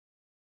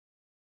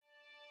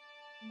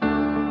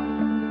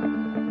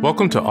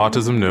Welcome to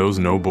Autism Knows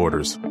No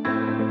Borders.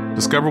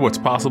 Discover what's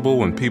possible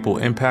when people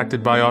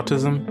impacted by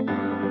autism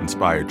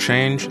inspire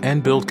change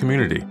and build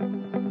community.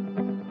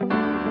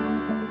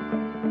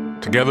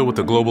 Together with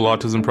the Global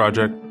Autism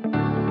Project,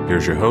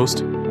 here's your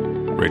host,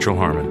 Rachel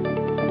Hammond.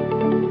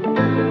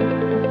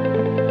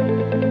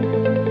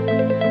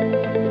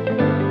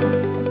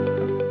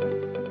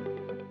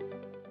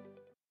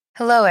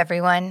 Hello,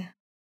 everyone.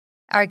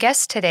 Our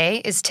guest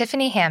today is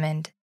Tiffany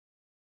Hammond.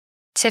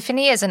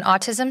 Tiffany is an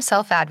autism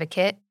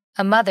self-advocate,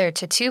 a mother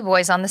to 2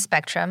 boys on the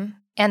spectrum,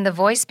 and the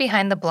voice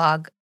behind the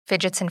blog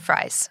Fidgets and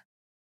Fries.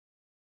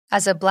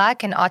 As a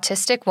Black and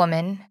autistic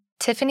woman,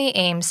 Tiffany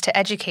aims to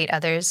educate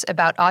others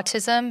about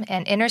autism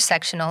and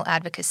intersectional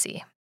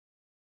advocacy.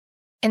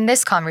 In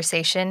this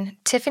conversation,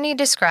 Tiffany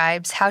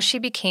describes how she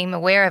became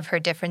aware of her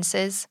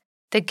differences,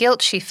 the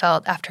guilt she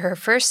felt after her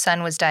first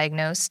son was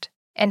diagnosed,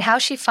 and how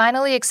she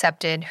finally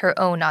accepted her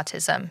own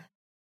autism.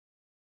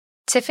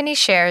 Tiffany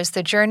shares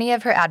the journey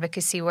of her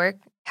advocacy work,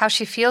 how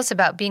she feels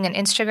about being an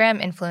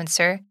Instagram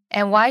influencer,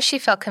 and why she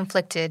felt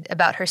conflicted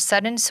about her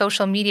sudden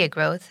social media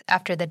growth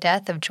after the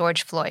death of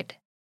George Floyd.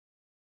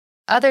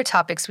 Other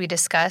topics we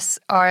discuss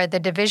are the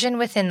division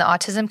within the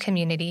autism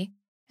community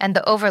and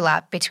the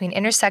overlap between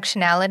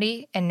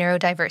intersectionality and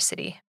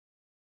neurodiversity.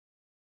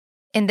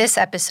 In this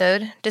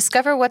episode,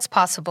 discover what's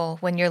possible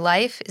when your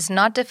life is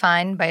not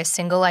defined by a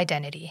single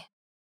identity.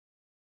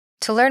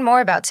 To learn more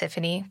about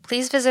Tiffany,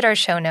 please visit our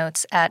show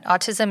notes at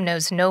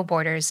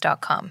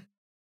autismknowsnoborders.com.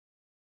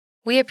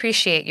 We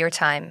appreciate your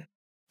time.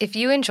 If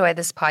you enjoy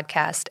this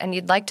podcast and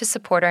you'd like to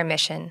support our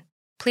mission,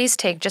 please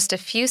take just a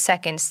few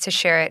seconds to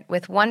share it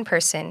with one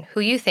person who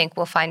you think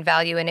will find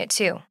value in it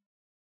too.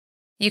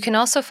 You can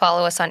also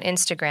follow us on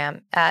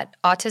Instagram at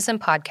Autism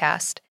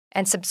Podcast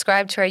and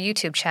subscribe to our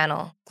YouTube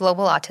channel,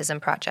 Global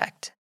Autism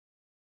Project.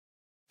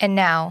 And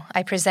now,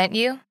 I present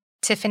you,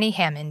 Tiffany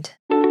Hammond.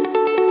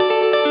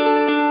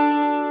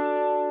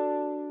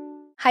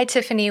 Hi,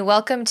 Tiffany.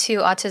 Welcome to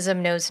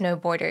Autism Knows No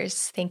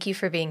Borders. Thank you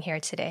for being here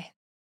today.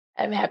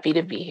 I'm happy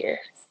to be here.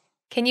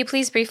 Can you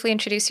please briefly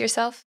introduce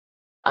yourself?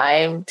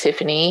 I'm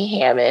Tiffany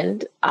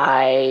Hammond.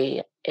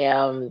 I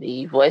am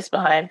the voice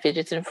behind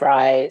Fidgets and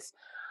Fries.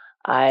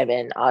 I'm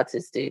an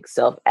autistic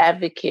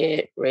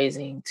self-advocate,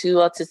 raising 2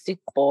 autistic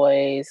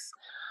boys,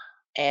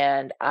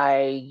 and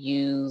I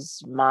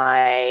use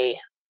my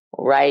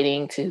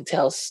writing to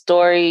tell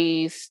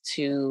stories,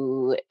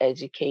 to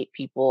educate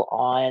people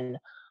on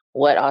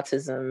what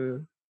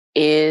autism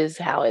is,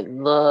 how it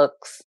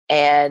looks,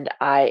 and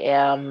I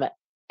am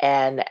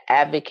an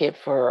advocate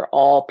for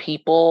all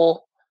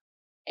people,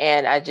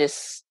 and I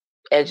just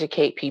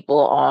educate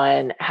people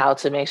on how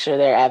to make sure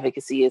their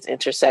advocacy is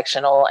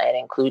intersectional and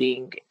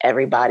including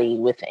everybody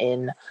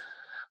within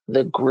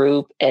the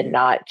group and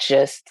not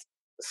just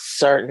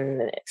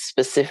certain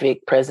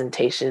specific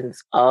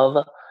presentations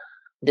of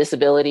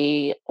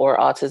disability or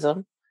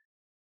autism.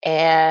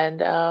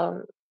 And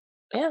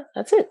yeah,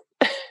 that's it.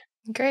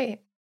 Great.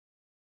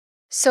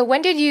 So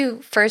when did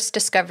you first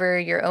discover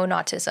your own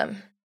autism?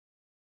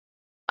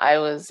 I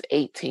was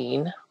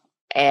 18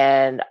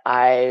 and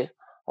I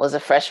was a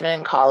freshman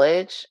in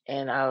college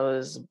and I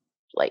was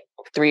like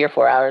 3 or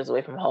 4 hours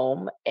away from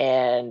home.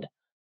 And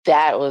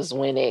that was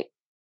when it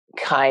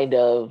kind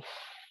of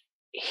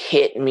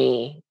hit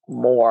me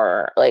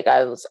more. Like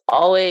I was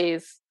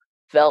always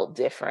felt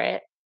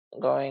different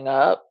growing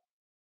up,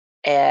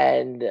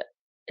 and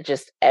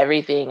just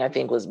everything I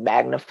think was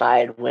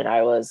magnified when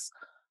I was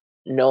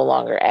no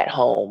longer at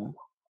home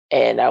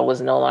and I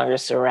was no longer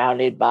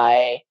surrounded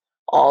by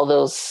all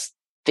those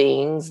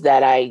things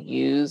that I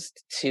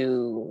used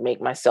to make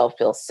myself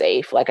feel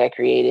safe. Like I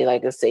created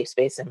like a safe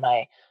space in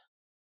my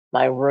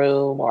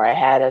room, or I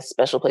had a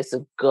special place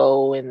to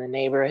go in the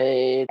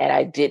neighborhood, and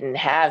I didn't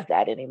have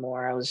that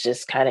anymore. I was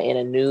just kind of in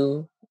a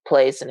new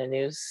place in a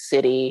new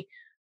city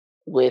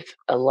with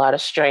a lot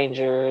of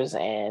strangers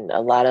and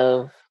a lot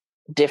of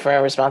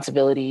different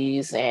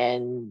responsibilities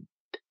and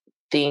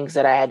things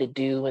that I had to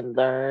do and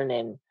learn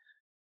and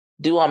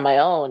do on my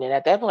own. And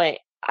at that point,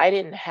 I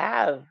didn't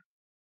have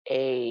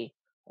a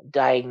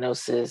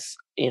diagnosis,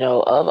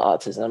 of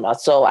autism.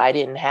 So I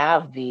didn't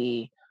have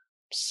the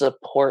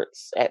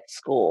supports at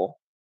school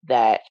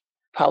that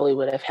probably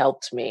would have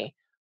helped me.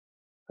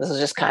 This was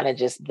just kind of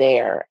just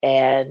there.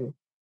 And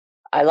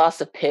I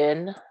lost a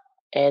pen,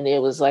 and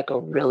it was like a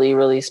really,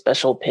 really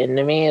special pen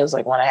to me. It was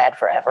like one I had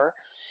forever.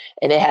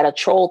 And it had a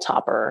troll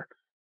topper.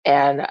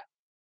 And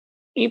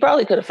you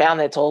probably could have found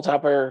that troll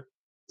topper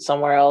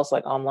somewhere else,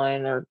 like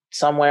online or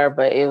somewhere,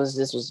 but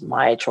this was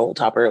my troll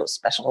topper. It was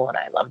special and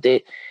I loved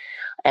it.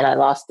 And I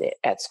lost it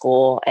at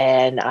school,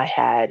 and I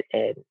had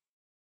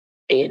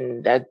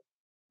in that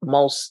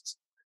most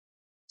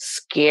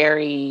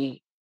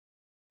scary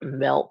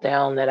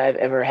meltdown that I've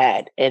ever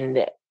had.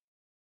 And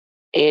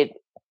it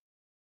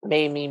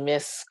made me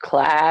miss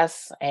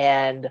class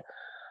and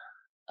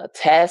a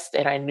test,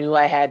 and I knew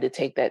I had to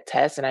take that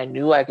test, and I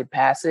knew I could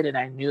pass it, and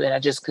I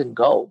just couldn't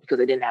go because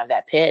I didn't have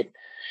that pen.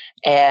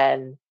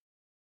 And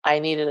I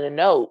needed a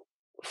note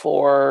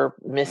for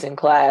missing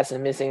class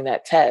and missing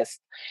that test.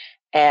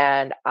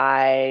 And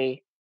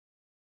I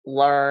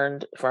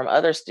learned from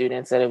other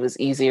students that it was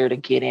easier to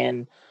get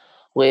in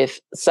with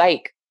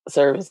psych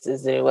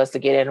services than it was to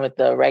get in with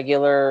the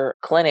regular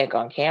clinic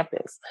on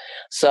campus.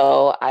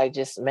 So I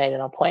just made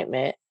an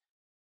appointment,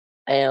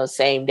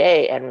 same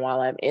day. And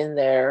while I'm in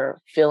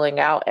there filling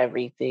out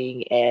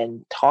everything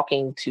and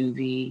talking to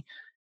the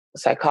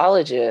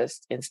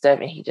psychologist and stuff,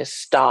 and he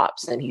just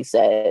stops and he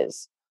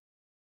says,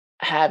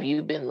 "Have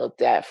you been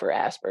looked at for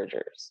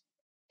Asperger's?"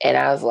 And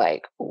I was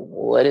like,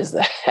 "What is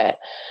that?"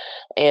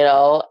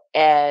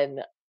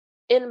 And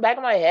in the back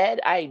of my head,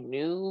 I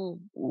knew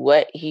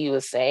what he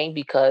was saying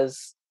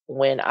because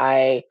when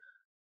I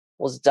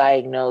was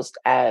diagnosed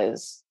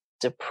as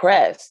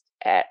depressed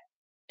at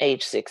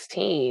age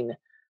 16,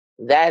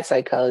 that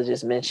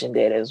psychologist mentioned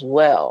it as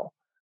well.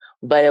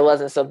 But it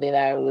wasn't something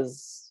that I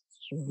was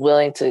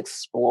willing to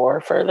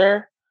explore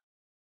further.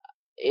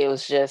 It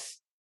was just,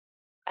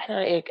 I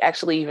don't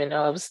actually even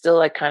know. I was still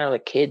like kind of a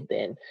kid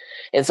then.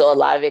 And so a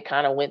lot of it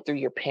kind of went through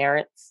your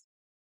parents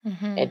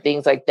Mm-hmm. and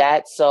things like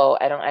that. So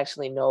I don't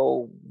actually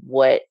know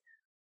what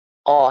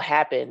all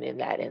happened in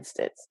that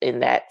instance,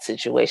 in that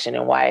situation,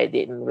 and why I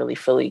didn't really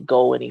fully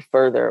go any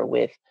further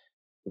with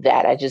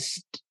that. I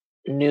just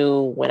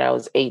knew when I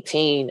was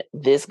 18,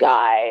 this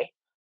guy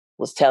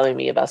was telling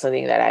me about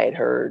something that I had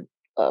heard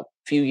a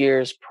few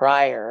years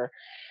prior.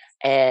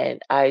 And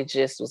I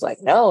just was like,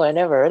 no, I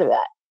never heard of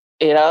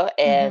that.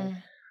 And Mm-hmm.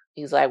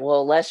 he's like,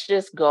 well, let's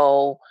just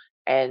go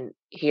and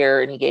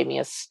here. And he gave me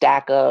a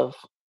stack of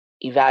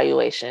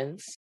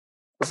evaluations.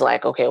 It's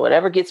like, okay,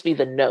 whatever gets me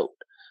the note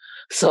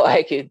so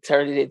I could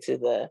turn it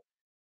to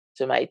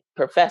my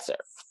professor.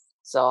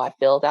 So I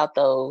filled out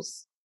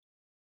those.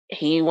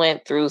 He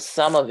went through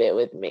some of it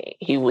with me.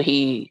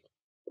 He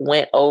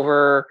went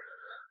over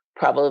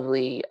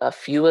probably a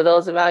few of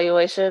those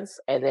evaluations,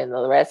 and then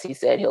the rest he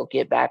said he'll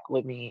get back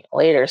with me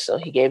later. So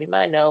he gave me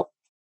my note.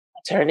 I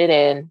turned it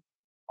in.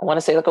 I want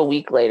to say like a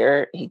week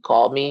later, he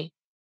called me.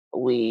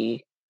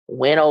 We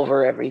went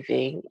over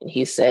everything, and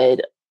he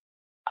said,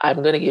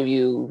 "I'm going to give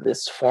you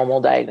this formal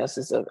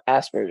diagnosis of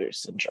Asperger's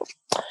syndrome."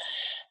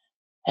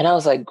 And I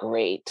was like,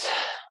 great.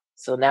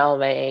 So now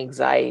my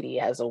anxiety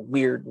has a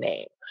weird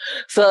name.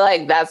 So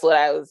like that's what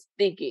I was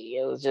thinking.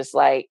 It was just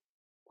like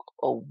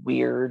a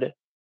weird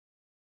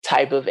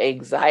type of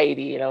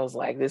anxiety. And I was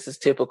like, this is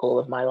typical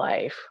of my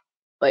life.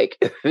 Like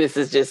this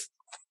is just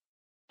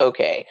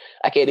okay.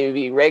 I can't even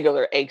be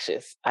regular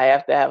anxious. I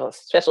have to have a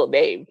special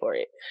name for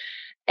it.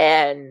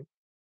 And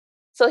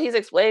so he's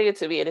explaining it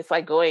to me, and it's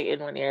like going in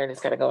one ear and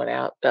it's kind of going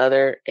out the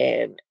other.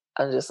 And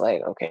I'm just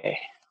like, okay,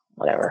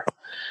 whatever.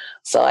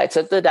 So I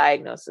took the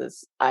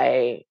diagnosis.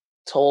 I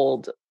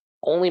told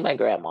only my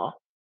grandma.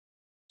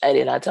 I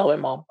did not tell my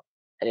mom.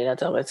 I did not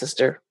tell my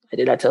sister. I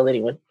did not tell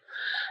anyone.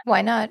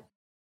 Why not?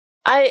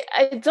 I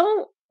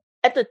don't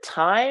at the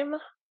time,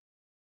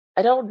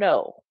 I don't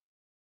know.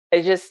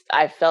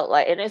 I felt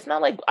like, and it's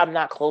not like I'm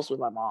not close with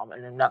my mom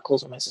and I'm not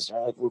close with my sister.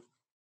 Like we're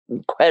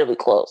incredibly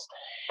close.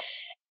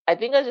 I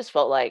think I just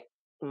felt like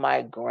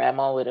my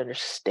grandma would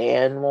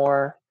understand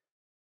more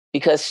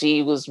because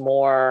she was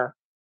more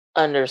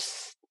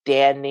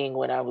understanding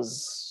when I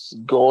was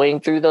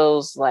going through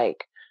those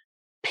like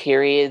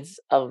periods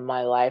of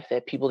my life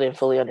that people didn't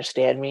fully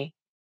understand me,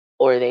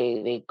 or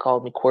they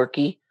called me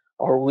quirky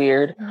or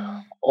weird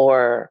Mm.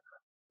 or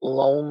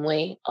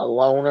lonely, a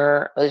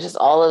loner. It's just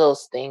all of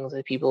those things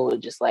that people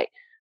would just like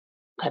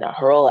kind of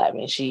hurl at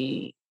me.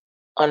 She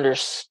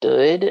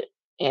understood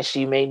and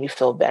she made me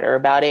feel better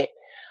about it.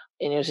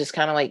 And it was just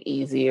kind of like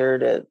easier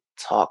to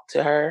talk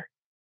to her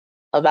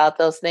about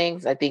those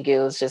things. I think it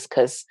was just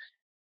because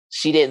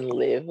she didn't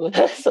live with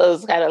us. So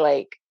it's kind of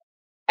like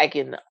I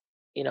can,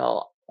 you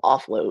know,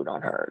 offload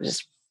on her,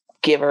 just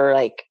give her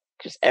like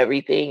just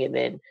everything. And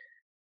then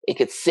it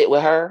could sit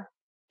with her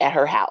at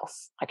her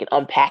house. I can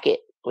unpack it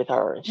with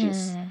her and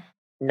she's Mm.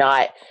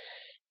 not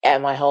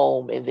at my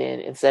home. And then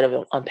instead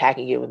of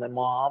unpacking it with my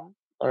mom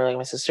or like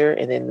my sister,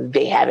 and then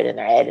they have it in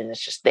their head and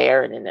it's just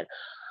there. And then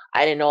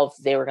I didn't know if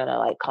they were going to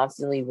like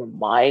constantly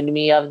remind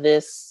me of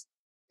this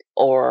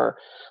or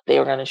they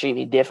were going to treat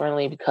me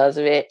differently because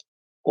of it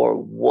or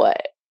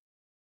what.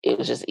 It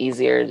was just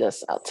easier to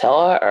just I'll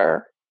tell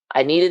her.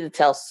 I needed to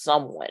tell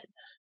someone.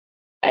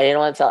 I didn't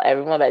want to tell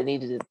everyone, but I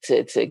needed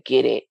to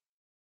get it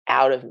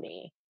out of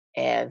me.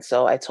 And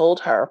so I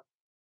told her,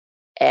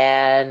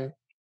 and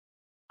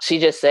she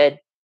just said,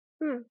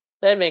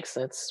 that makes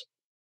sense.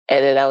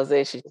 And then that was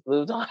it. She just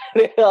moved on.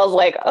 I was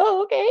like,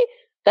 oh, okay,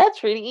 that's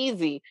pretty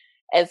easy.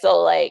 And so,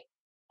 like,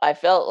 I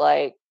felt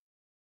like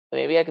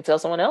maybe I could tell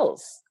someone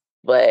else,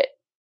 but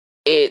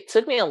it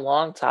took me a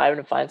long time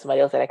to find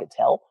somebody else that I could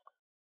tell.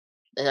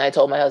 And I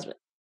told my husband.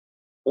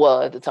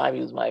 Well, at the time,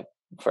 he was my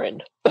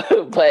friend,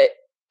 but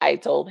I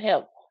told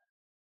him.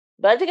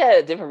 But I think I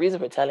had a different reason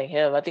for telling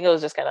him. I think it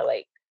was just kind of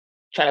like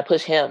trying to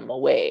push him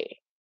away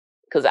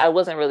because I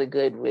wasn't really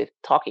good with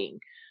talking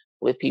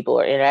with people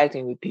or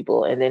interacting with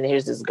people. And then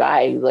here's this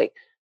guy who like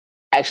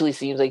actually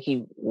seems like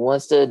he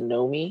wants to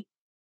know me,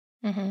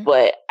 Mm-hmm.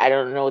 but I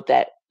don't know what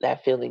that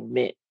feeling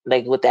meant.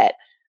 Like what that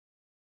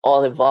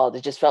all involved.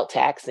 It just felt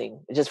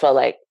taxing. It just felt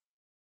like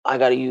I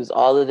got to use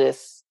all of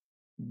this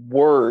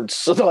words,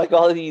 so like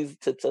all of these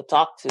to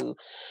talk to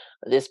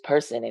this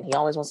person, and he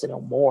always wants to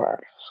know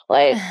more,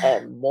 like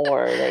and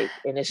more, like,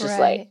 and it's just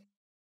like, Right.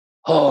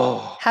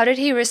 oh. How did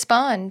he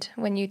respond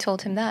when you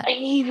told him that?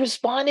 He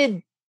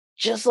responded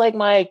just like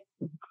my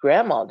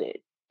grandma did.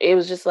 It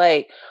was just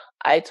like,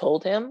 I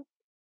told him,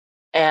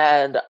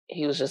 and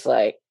he was just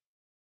like,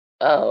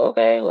 "Oh,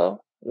 okay.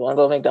 Well, you want to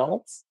go to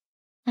McDonald's?"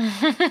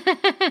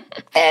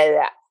 And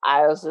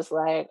I was just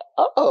like,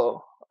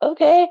 "Oh,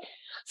 okay."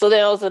 So then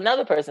there was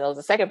another person. There was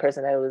a second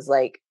person that was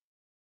like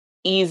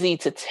easy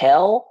to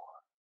tell,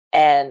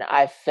 and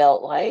I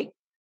felt like,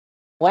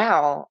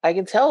 wow, I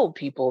can tell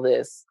people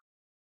this.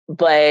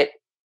 But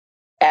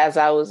as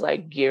I was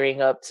like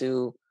gearing up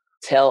to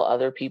tell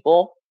other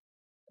people,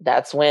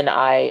 that's when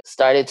I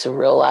started to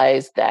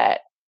realize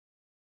that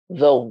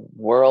the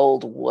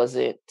world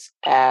wasn't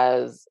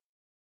as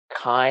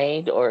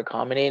kind or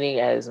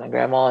accommodating as my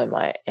grandma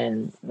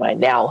and my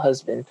now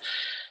husband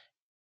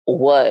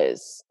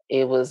was.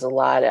 It was a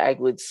lot. I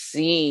would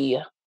see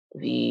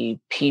the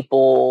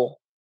people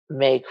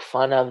make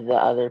fun of the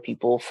other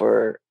people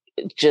for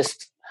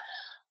just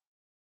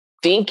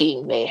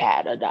thinking they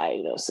had a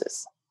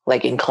diagnosis,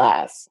 like in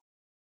class.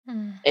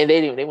 Mm. And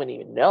they wouldn't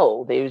even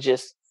know. They would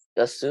just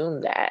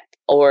assume that.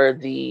 Or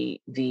the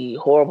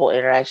horrible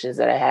interactions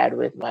that I had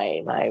with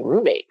my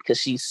roommate, because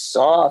she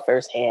saw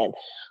firsthand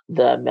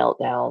the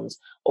meltdowns,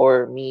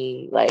 or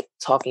me like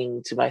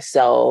talking to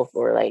myself,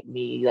 or like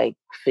me like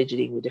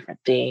fidgeting with different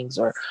things,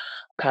 or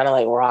kind of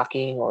like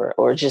rocking,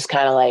 or just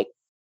kind of like,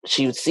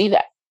 she would see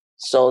that.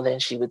 So then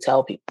she would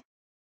tell people.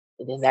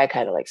 And then that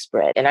kind of like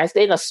spread. And I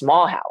stayed in a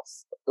small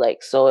house.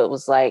 Like, so it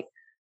was like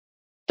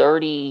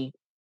 30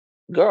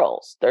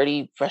 girls,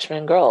 30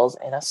 freshman girls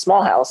in a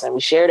small house, and we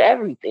shared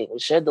everything. We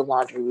shared the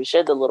laundry, we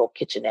shared the little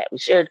kitchenette, we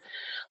shared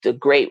the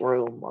great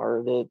room,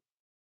 or the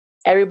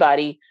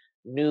everybody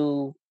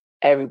knew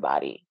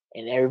everybody,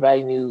 and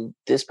everybody knew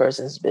this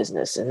person's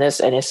business and this.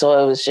 And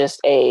so it was just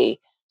a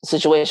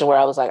situation where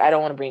I was like, I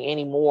don't want to bring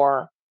any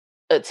more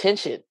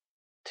attention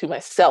to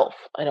myself.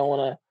 I don't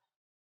want to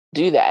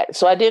do that.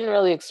 So I didn't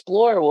really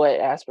explore what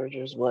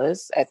Asperger's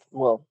was.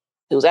 Well,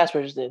 it was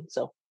Asperger's then,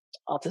 so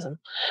autism.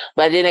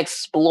 But I didn't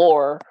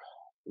explore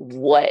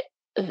what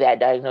that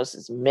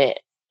diagnosis meant.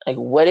 Like,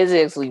 what does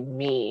it actually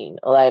mean?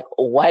 Like,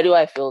 why do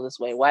I feel this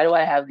way? Why do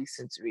I have these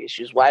sensory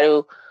issues?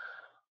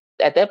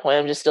 At that point,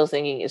 I'm just still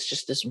thinking it's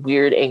just this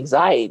weird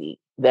anxiety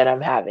that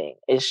I'm having.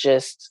 It's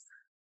just,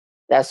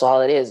 that's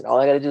all it is. And all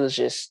I got to do is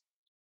just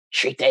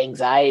treat the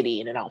anxiety,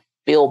 and then I'll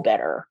feel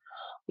better,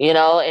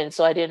 And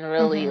so I didn't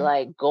really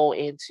like go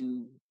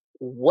into,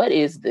 what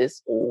is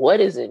this? What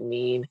does it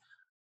mean?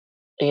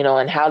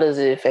 And how does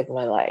it affect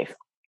my life?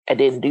 I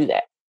didn't do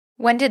that.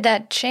 When did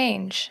that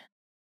change?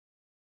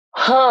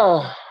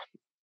 I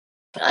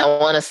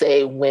want to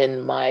say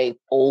when my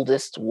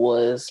oldest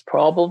was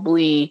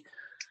probably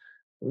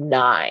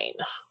 9.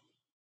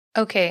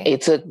 Okay.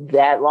 It took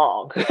that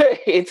long.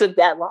 It took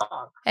that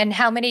long. And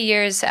how many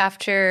years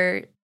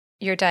after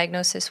your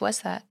diagnosis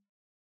was that?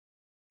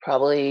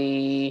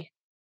 Probably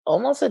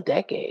almost a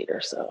decade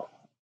or so.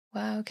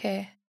 Wow,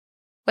 okay.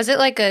 Was it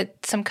like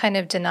some kind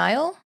of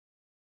denial?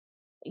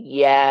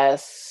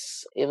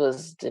 Yes, it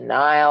was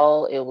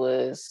denial. It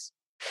was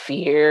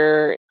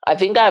fear. I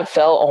think I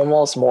felt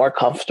almost more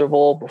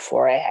comfortable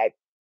before I had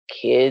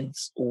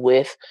kids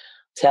with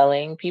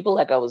telling people,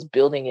 like I was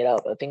building it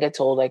up. I think I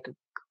told like a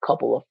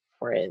couple of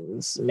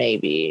friends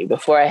maybe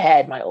before I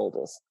had my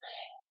oldest.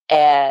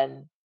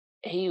 And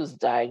he was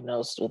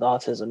diagnosed with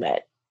autism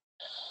at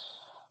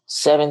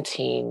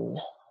 17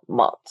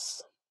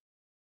 months.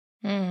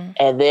 Mm.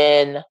 And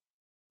then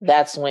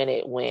that's when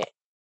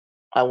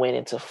I went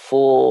into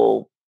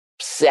full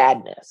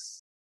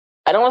sadness.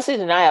 I don't want to say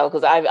denial,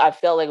 because I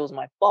felt like it was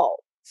my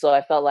fault. So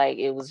I felt like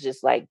it was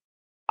just like,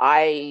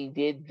 I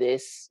did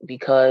this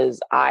because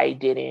I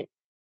didn't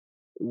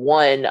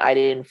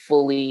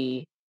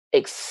fully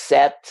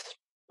accept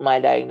my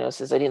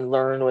diagnosis. I didn't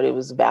learn what it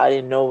was about. I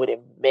didn't know what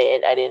it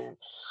meant. I didn't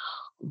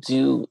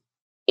do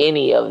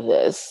any of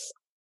this.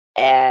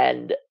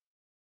 And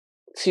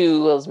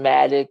 2, I was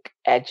mad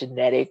at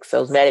genetics. I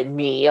was mad at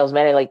me. I was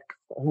mad at like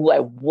who I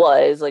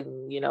was, like,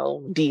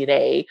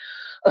 DNA.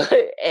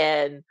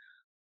 And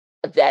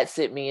that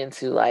sent me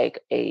into like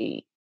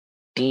a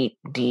deep,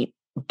 deep,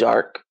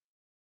 dark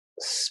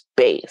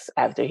space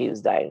after he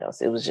was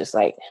diagnosed. It was just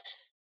like,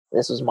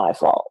 this was my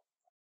fault.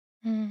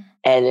 Mm.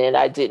 And then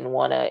I didn't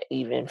want to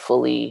even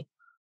fully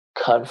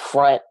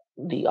confront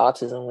the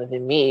autism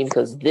within me,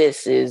 because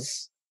this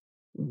is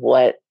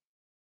what,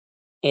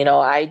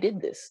 I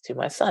did this to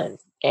my son.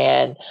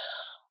 And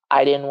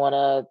I didn't want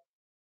to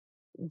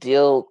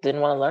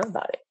learn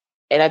about it.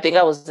 And I think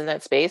I was in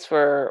that space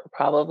for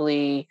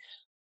probably,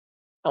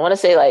 I want to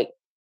say like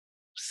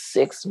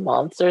 6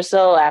 months or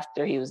so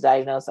after he was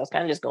diagnosed. I was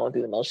kind of just going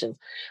through the motions.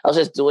 I was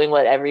just doing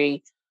what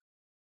every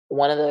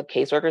one of the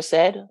caseworkers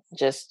said,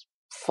 just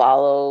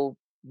follow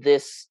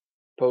this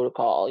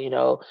protocol,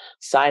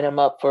 sign him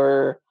up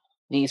for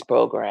these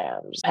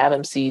programs, have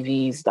him see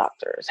these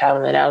doctors, have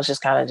him, and I was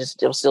just kind of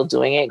just still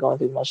doing it, going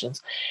through the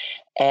motions.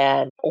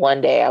 And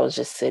one day I was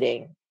just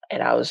sitting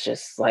and I was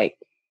just like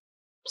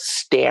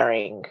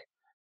staring,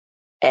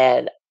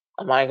 and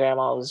my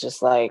grandma was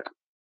just like,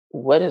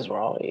 what is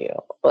wrong with you?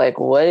 Like,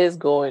 what is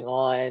going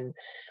on?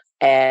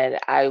 And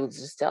I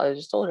just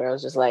told her, I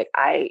was just like,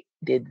 I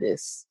did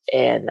this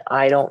and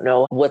I don't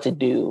know what to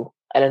do.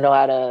 I don't know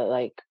how to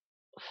like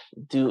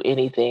do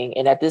anything.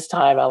 And at this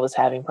time I was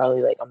having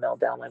probably like a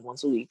meltdown like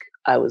once a week.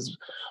 I was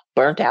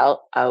burnt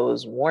out. I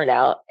was worn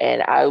out,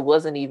 and I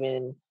wasn't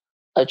even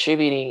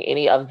attributing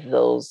any of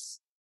those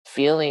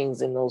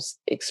feelings and those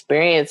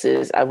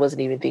experiences. I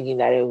wasn't even thinking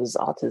that it was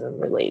autism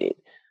related.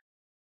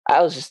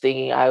 I was just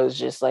thinking I was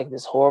just like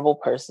this horrible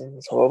person,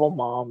 this horrible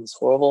mom, this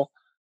horrible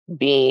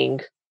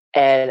being.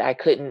 And I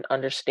couldn't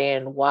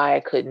understand why I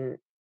couldn't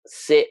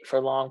sit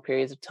for long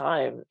periods of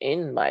time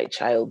in my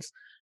child's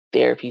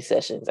therapy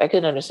sessions. I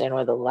couldn't understand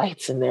why the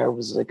lights in there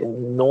was like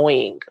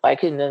annoying. I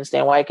couldn't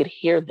understand why I could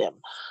hear them.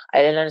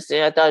 I didn't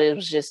understand. I thought it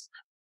was just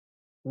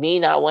me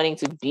not wanting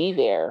to be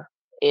there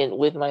and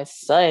with my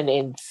son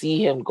and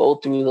see him go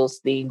through those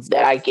things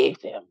that I gave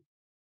him.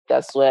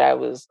 That's what I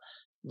was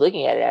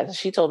looking at it as.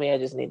 She told me I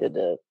just needed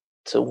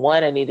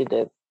I needed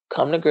to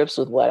come to grips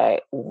with what I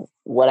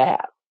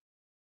have.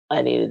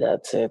 I needed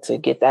to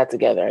get that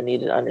together. I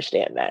needed to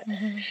understand that.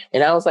 Mm-hmm.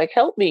 And I was like,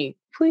 help me,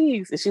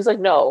 please. And she's like,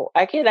 no,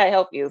 I cannot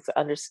help you to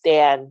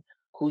understand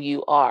who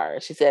you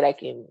are. She said, I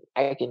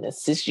can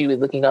assist you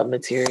with looking up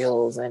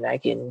materials and I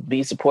can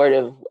be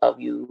supportive of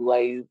you while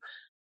you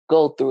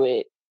go through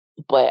it,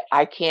 but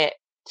I can't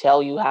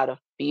tell you how to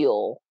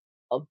feel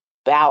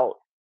about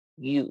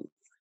you.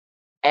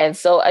 And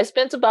so I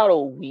spent about a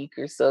week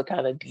or so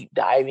kind of deep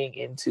diving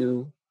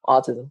into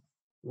autism,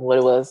 what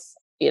it was,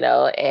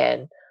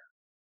 and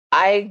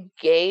I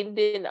gained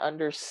an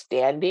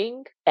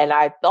understanding, and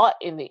I thought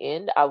in the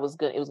end it was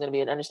gonna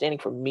be an understanding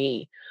for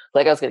me.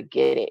 Like I was gonna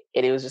get it,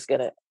 and it was just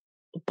gonna,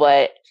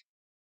 but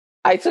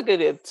I took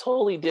it a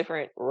totally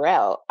different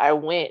route. I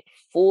went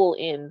full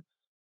in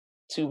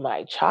to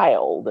my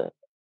child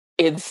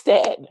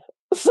instead.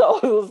 So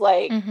it was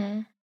like,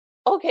 Mm-hmm.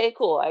 okay,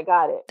 cool, I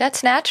got it.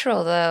 That's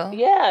natural, though.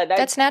 Yeah.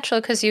 That's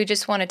natural because you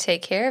just want to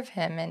take care of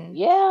him and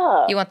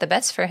Yeah. you want the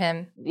best for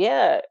him.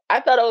 Yeah. I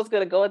thought I was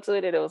going to go into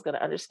it and it was going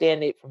to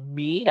understand it for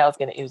me. It was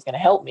going to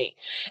help me.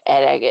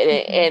 And I get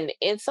it. Mm-hmm. And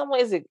in some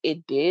ways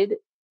it did,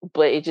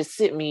 but it just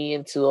sent me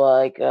into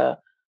like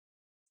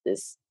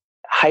this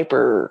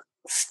hyper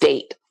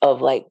state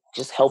of like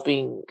just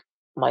helping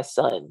my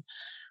son.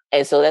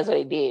 And so that's what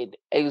I did.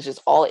 It was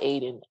just all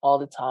Aiden all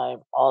the time,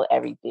 all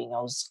everything. I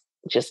was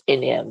just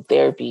in him,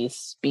 therapy,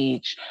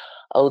 speech,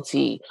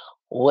 OT.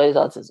 What is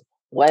autism?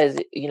 What is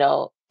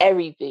it?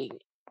 Everything.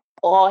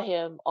 All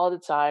him all the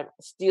time.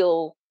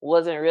 Still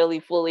wasn't really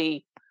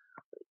fully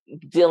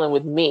dealing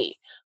with me.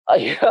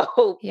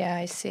 Yeah,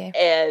 I see.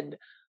 And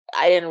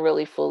I didn't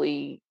really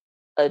fully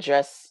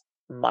address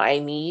my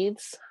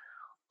needs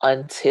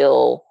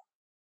until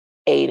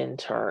Aiden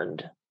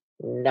turned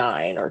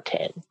 9 or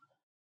 10.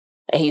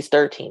 And he's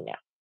 13 now.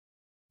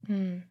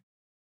 Mm.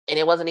 And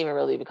it wasn't even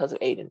really because of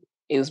Aiden.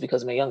 It was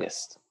because of my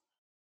youngest,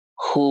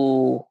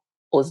 who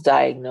was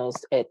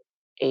diagnosed at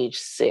age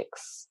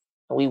 6.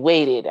 And we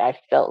waited. I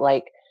felt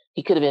like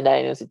he could have been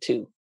diagnosed at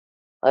 2.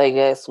 Like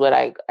that's what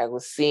I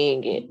was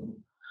seeing it.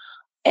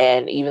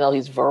 And even though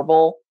he's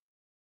verbal,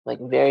 like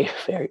very,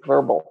 very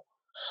verbal,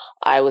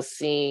 I was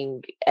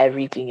seeing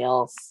everything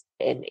else.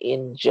 And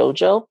in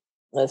JoJo,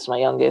 that's my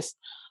youngest,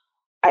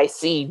 I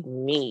see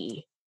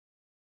me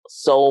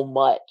so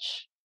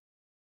much.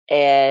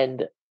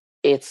 And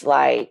it's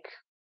like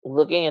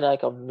looking in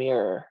like a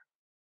mirror,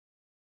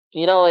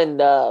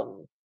 and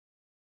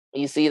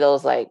you see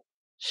those like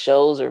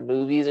shows or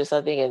movies or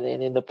something, and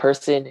then the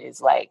person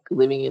is like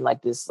living in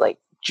like this like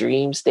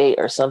dream state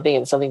or something,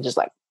 and something just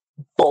like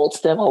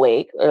bolts them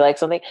awake or like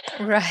something.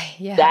 Right.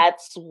 Yeah.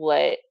 That's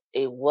what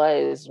it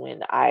was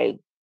when I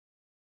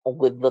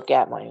would look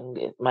at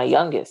my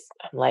youngest.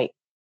 I'm like,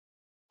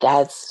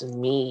 that's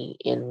me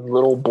in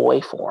little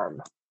boy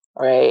form,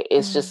 right?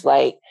 It's just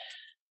like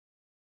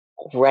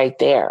right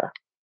there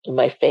in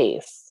my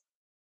face.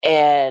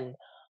 And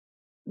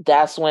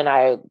that's when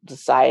I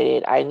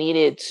decided I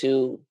needed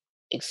to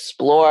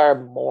explore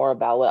more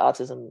about what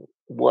autism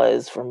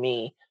was for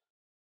me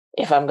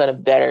if I'm going to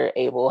better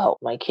able help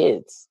my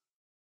kids.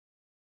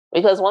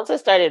 Because once I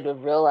started to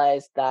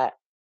realize that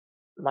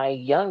my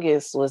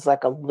youngest was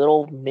like a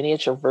little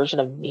miniature version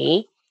of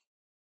me,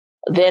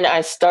 then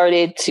I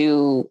started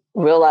to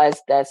realize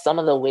that some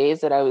of the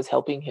ways that I was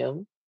helping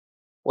him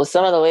was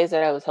some of the ways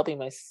that I was helping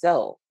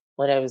myself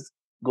when I was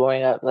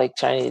growing up, like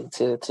trying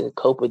to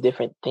cope with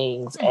different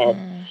things,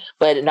 and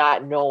but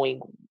not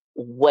knowing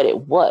what it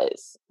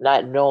was,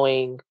 not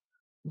knowing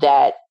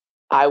that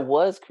I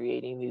was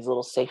creating these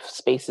little safe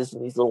spaces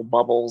and these little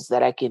bubbles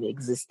that I can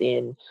exist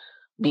in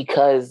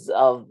because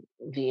of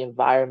the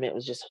environment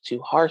was just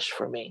too harsh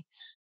for me.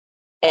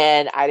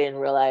 And I didn't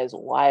realize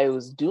why I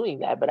was doing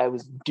that, but I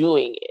was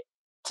doing it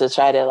to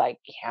try to like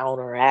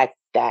counteract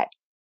that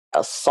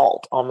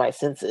assault on my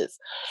senses.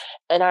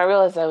 And I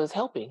realized I was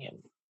helping him.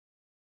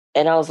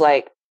 And I was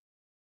like,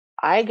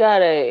 I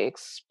gotta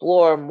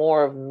explore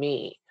more of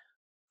me.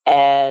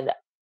 And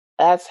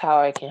that's how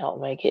I can help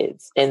my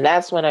kids. And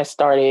that's when I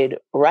started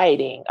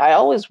writing. I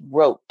always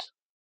wrote,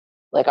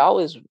 like I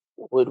always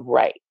would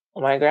write.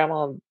 My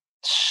grandma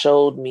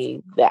showed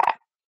me that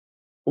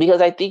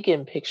because I think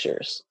in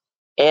pictures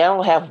and I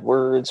don't have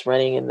words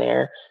running in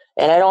there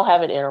and I don't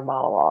have an inner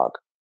monologue,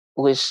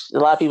 which a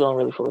lot of people don't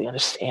really fully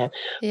understand.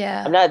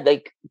 Yeah. I'm not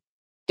like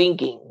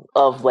thinking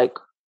of like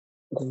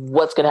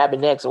what's going to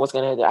happen next and what's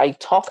going to happen. I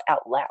talk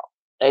out loud.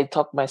 I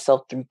talk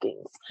myself through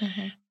things.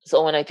 Mm-hmm.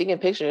 So when I think in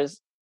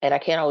pictures and I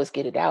can't always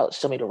get it out,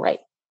 she told me to write.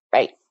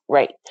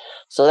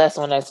 So that's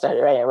when I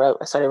started writing.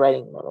 I started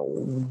writing at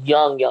a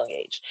young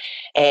age.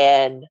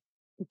 And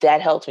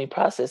that helped me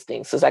process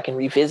things so I can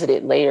revisit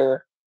it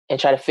later and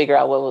try to figure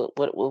out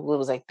what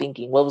was I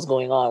thinking, what was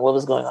going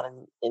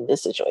on in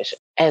this situation.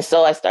 And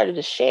so I started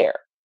to share.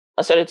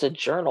 I started to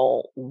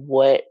journal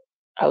what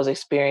I was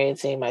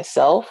experiencing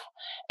myself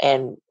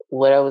and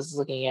what I was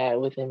looking at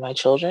within my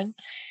children.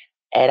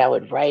 And I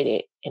would write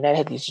it. And I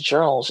had these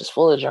journals, just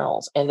full of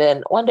journals. And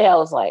then one day I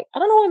was like, I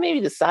don't know,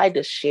 maybe decide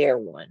to share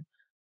one.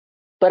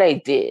 But I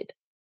did.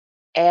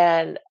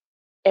 And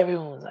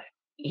everyone was like,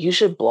 you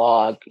should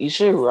blog, you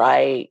should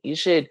write, you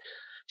should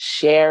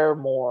share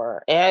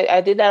more. And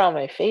I did that on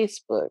my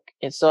Facebook.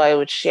 And so I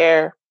would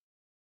share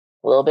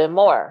a little bit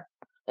more.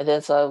 And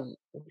then so I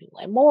would be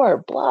like, more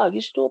blog,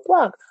 you should do a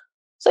blog.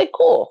 It's like,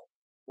 cool,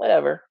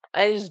 whatever.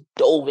 I just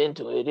dove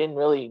into it. I didn't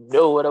really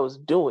know what I was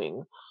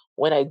doing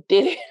when I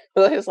did it.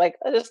 It was like,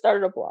 I just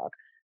started a blog.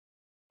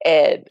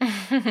 And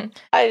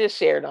I just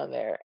shared on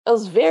there. I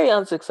was very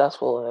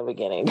unsuccessful in the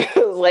beginning.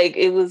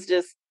 It was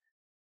just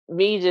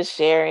me just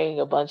sharing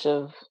a bunch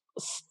of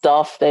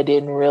stuff that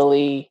didn't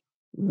really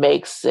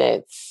make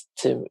sense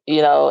to,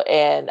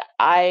 and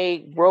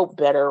I wrote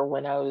better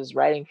when I was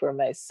writing for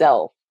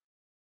myself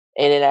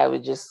and then I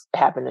would just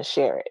happen to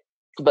share it.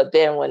 But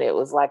then when it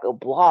was like a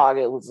blog,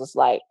 it was just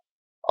like,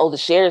 oh, the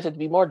shares have to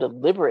be more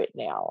deliberate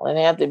now and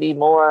they have to be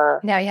more.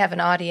 Now you have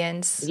an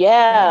audience.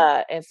 Yeah.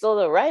 Right? And so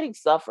the writing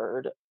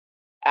suffered.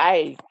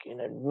 I can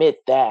admit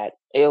that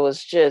it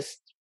was just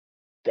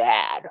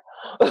bad.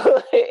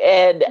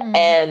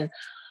 and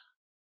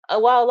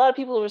while a lot of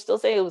people were still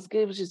saying it was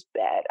good, it was just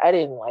bad. I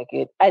didn't like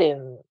it. I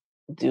didn't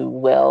do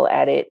well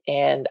at it.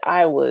 And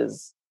I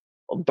was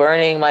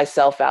burning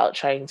myself out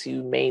trying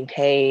to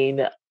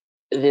maintain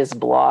this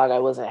blog I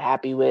wasn't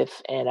happy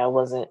with and I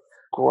wasn't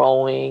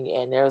growing.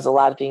 And there was a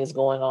lot of things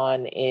going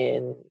on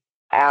in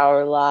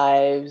our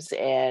lives.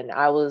 And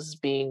I was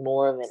being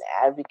more of an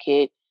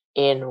advocate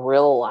in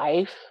real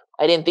life.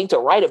 I didn't think to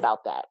write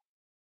about that.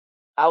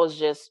 I was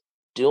just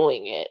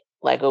doing it.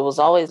 Like it was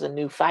always a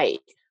new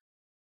fight.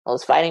 I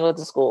was fighting with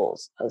the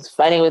schools. I was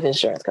fighting with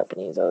insurance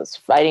companies. I was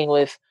fighting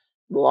with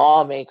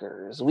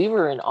lawmakers. We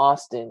were in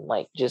Austin,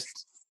 like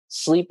just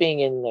sleeping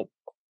in the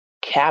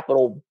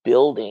Capitol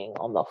building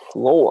on the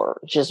floor,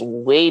 just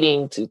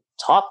waiting to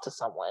talk to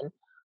someone,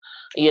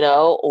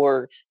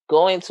 or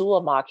going to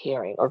a mock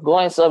hearing or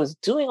going. So I was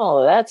doing all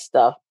of that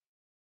stuff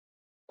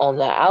on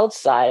the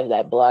outside of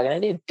that blog. And I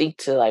didn't think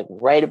to like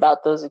write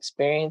about those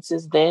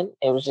experiences then.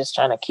 It was just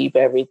trying to keep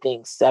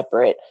everything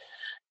separate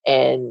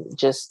and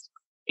just,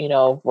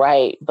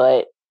 write.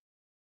 But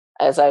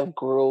as I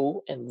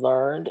grew and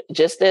learned,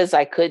 just as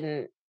I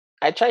tried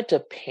to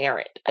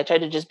parent. I tried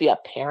to just be a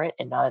parent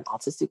and not an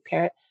autistic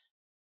parent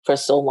for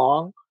so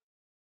long.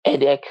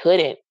 And I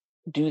couldn't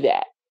do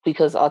that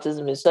because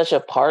autism is such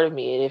a part of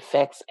me. It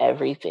affects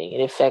everything.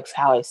 It affects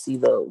how I see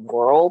the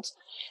world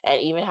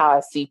and even how I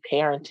see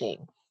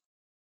parenting.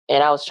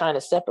 And I was trying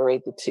to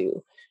separate the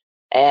two.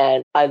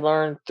 And I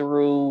learned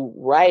through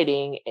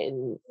writing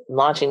and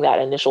launching that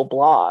initial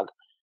blog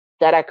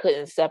that I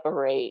couldn't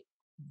separate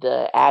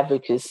the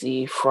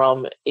advocacy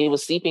from it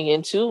was seeping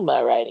into my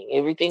writing.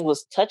 Everything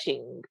was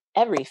touching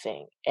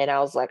everything. And I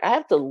was like, I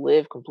have to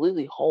live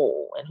completely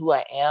whole in who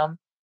I am.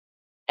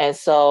 And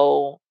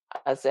so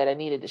I said I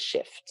needed to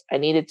shift. I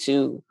needed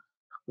to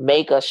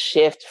make a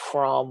shift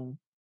from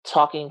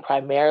talking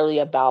primarily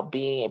about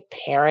being a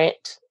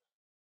parent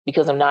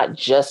because I'm not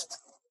just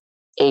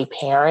a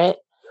parent.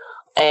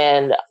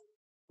 And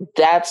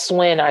that's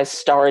when I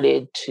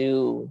started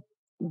to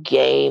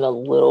gain a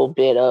little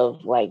bit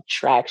of like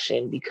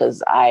traction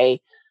because I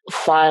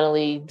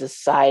finally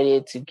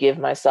decided to give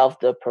myself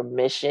the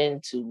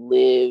permission to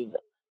live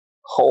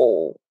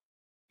whole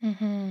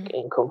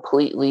and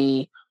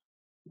completely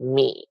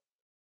me.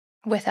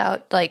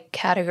 Without like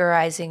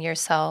categorizing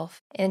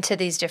yourself into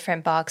these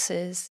different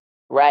boxes.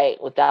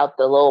 Right. Without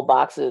the little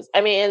boxes.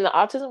 I mean, and the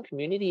autism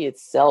community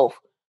itself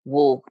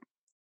will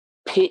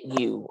pit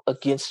you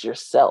against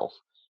yourself.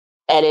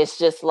 And it's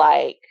just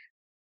like,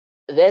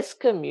 this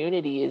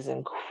community is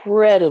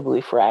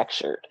incredibly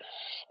fractured.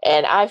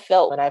 And I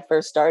felt when I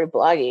first started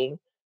blogging,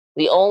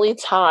 the only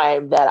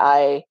time that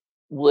I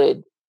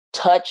would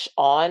touch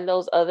on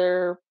those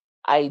other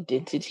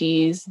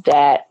identities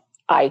that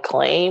I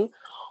claim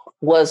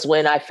was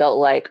when I felt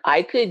like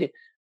I could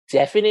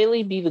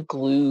definitely be the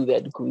glue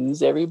that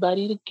glues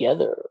everybody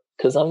together.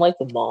 Because I'm like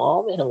the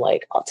mom and I'm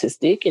like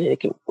autistic and it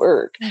can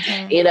work,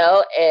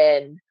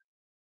 and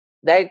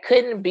that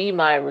couldn't be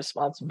my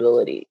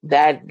responsibility.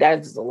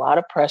 That's a lot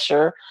of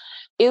pressure.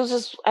 It was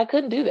just, I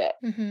couldn't do that.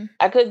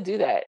 I couldn't do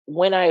that.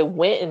 When I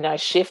went and I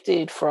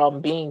shifted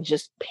from being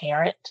just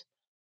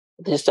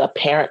a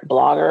parent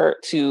blogger,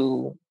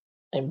 to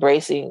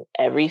embracing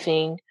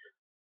everything,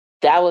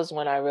 that was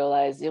when I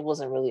realized it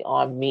wasn't really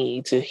on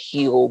me to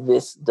heal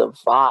this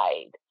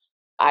divide.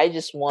 I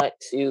just want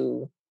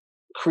to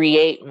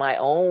create my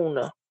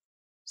own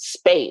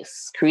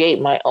space, create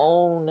my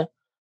own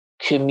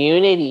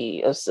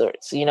community of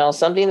sorts,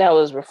 something that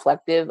was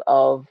reflective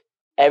of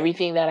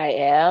everything that I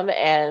am,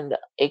 and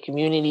a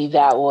community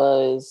that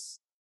was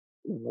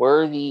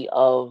worthy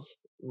of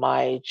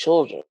my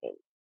children.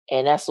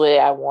 And that's what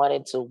I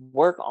wanted to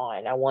work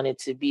on. I wanted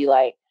to be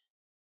like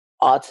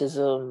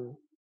autism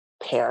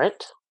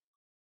parent,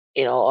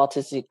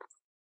 autistic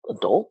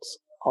adults,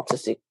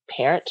 autistic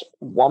parent,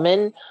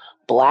 woman,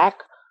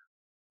 Black,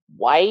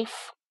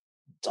 wife,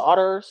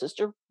 daughter,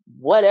 sister,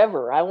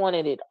 whatever. I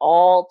wanted it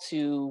all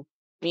to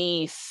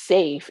be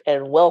safe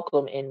and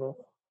welcome in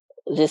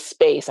this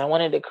space. I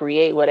wanted to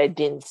create what I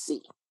didn't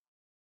see.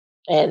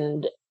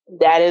 And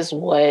that is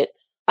what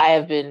I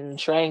have been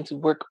trying to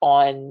work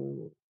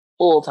on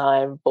full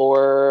time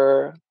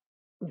for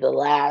the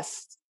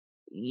last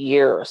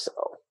year or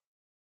so,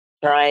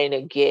 trying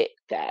to get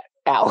that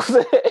out.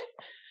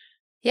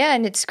 Yeah,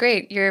 and it's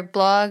great. Your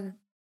blog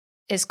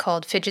is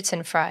called Fidgets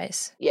and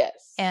Fries.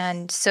 Yes.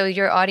 And so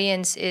your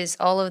audience is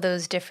all of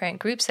those different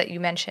groups that you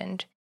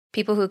mentioned,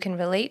 people who can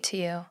relate to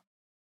you.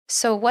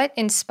 So what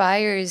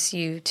inspires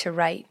you to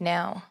write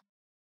now?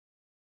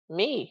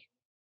 Me.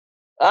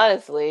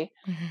 Honestly,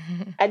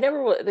 I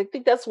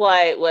think that's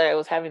why when I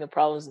was having the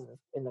problems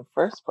in the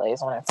first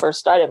place, when I first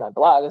started my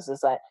blog, is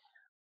just like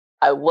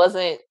I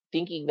wasn't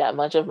thinking that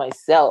much of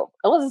myself.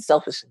 I wasn't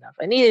selfish enough.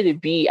 I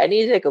needed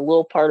like a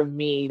little part of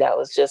me that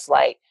was just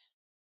like,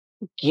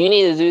 you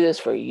need to do this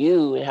for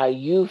you and how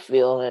you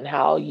feel and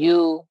how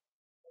you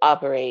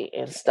operate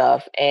and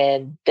stuff.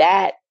 And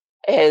that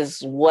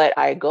is what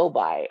I go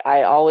by.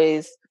 I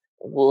always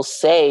will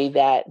say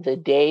that the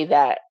day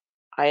that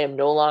I am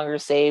no longer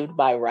saved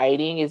by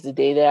writing is the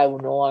day that I will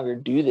no longer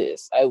do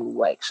this. I will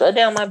like shut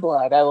down my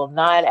blog. I will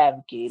not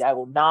advocate. I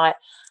will not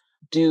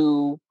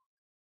do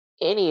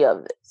any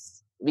of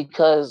this,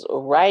 because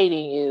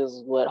writing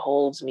is what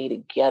holds me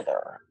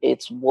together.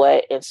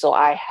 And so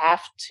I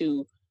have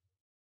to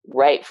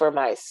write for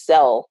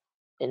myself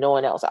and no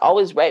one else. I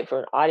always write for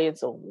an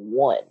audience of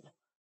one.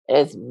 And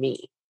it's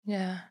me.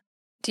 Yeah.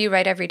 Do you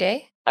write every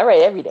day? I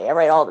write every day. I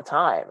write all the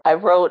time. I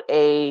wrote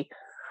a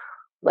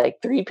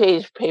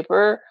 3-page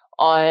paper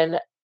on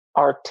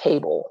our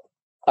table,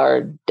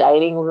 our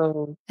dining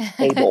room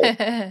table.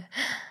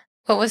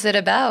 What was it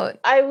about?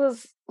 I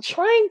was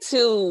trying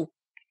to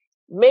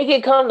make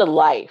it come to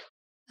life.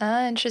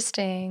 Ah,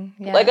 interesting.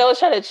 Yeah. Like I was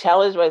trying to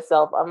challenge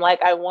myself. I'm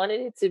like, I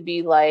wanted it to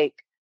be like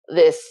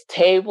this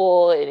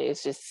table and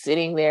it's just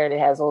sitting there and it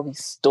has all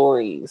these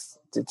stories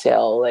to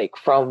tell, like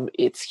from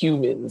its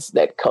humans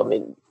that come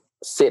and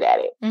sit at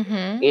it,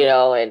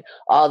 and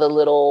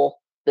all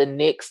the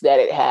nicks that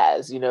it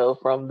has,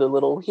 from the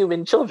little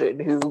human children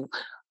who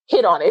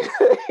hit on it,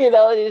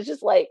 it's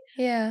just like,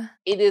 yeah,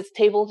 this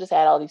table just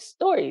had all these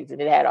stories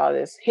and it had all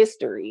this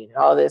history and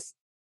all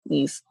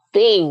these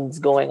things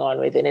going on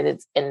with it.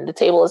 And the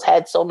table has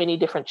had so many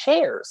different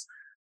chairs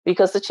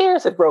because the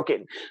chairs have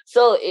broken.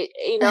 So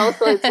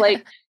so it's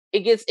like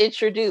it gets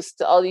introduced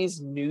to all these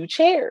new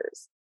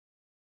chairs.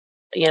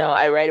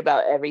 I write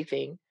about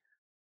everything.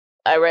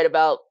 I write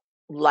about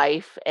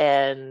life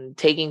and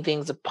taking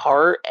things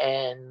apart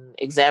and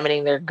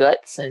examining their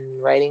guts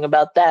and writing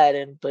about that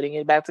and putting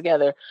it back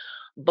together.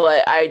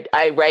 But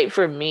I write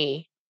for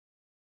me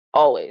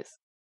always.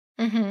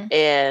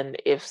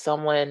 And if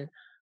someone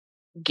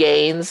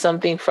gain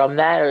something from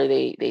that, or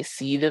they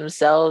see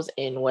themselves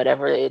in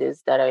whatever it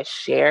is that I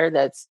share,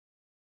 that's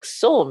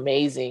so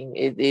amazing.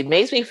 It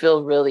makes me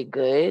feel really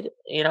good,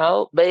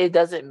 but it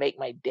doesn't make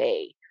my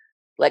day.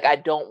 Like I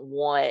don't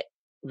want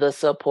the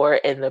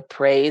support and the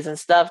praise and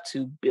stuff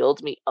to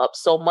build me up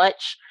so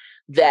much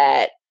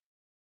that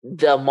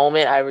the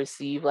moment I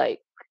receive like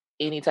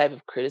any type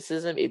of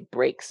criticism, it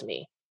breaks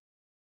me.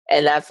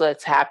 And that's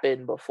what's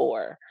happened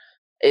before,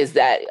 is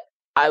that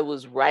I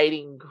was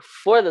writing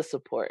for the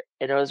support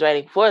and I was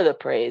writing for the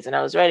praise and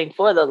I was writing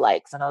for the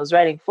likes and I was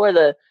writing for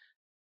the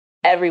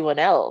everyone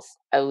else.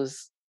 I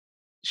was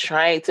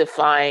trying to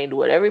find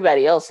what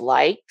everybody else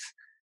liked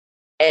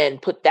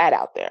and put that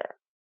out there.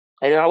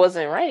 And I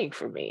wasn't writing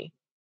for me.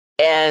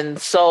 And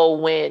so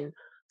when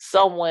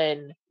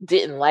someone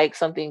didn't like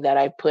something that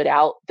I put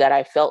out that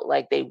I felt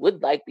like they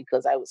would like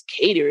because I was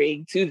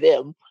catering to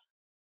them,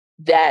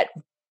 that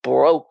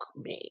broke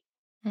me.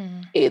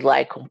 It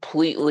like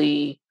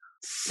completely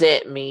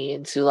sent me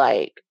into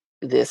like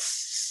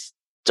this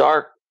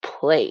dark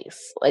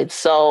place. Like,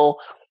 so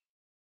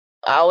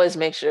I always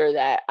make sure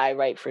that I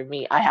write for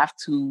me. I have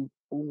to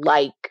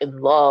like and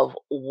love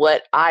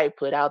what I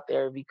put out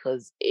there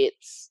because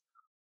it's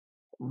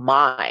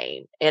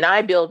mine. And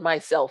I build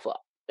myself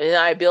up. And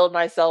I build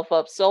myself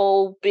up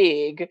so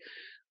big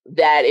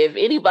that if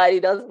anybody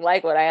doesn't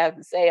like what I have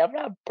to say, I'm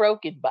not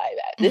broken by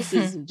that. This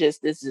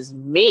is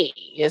me.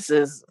 This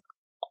is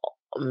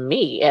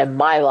me and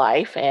my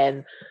life.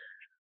 And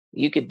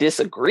you could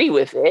disagree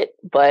with it,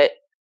 but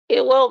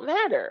it won't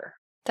matter.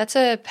 That's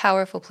a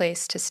powerful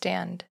place to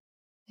stand.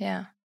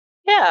 Yeah.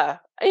 Yeah.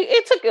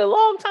 It took a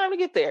long time to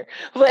get there,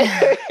 but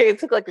it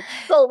took like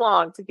so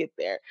long to get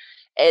there.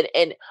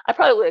 And I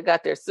probably would have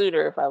got there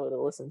sooner if I would have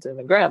listened to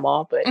my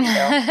grandma, but you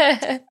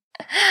know.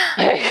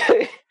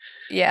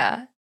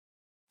 Yeah.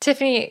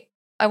 Tiffany,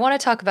 I want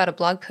to talk about a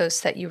blog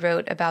post that you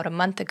wrote about a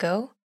month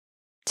ago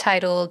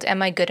titled,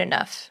 Am I Good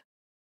Enough?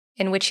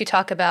 In which you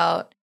talk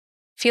about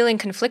feeling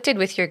conflicted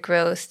with your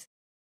growth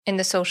in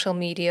the social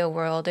media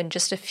world in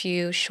just a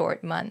few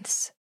short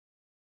months.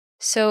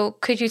 So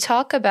could you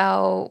talk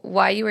about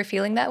why you were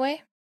feeling that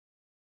way?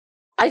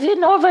 I didn't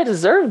know if I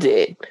deserved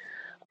it.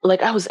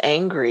 Like, I was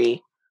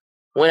angry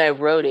when I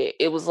wrote it.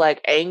 It was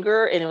like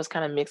anger, and it was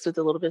kind of mixed with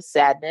a little bit of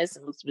sadness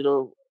and mixed with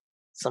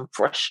some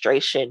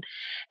frustration.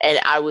 And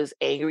I was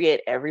angry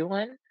at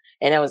everyone,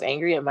 and I was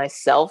angry at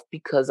myself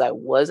because I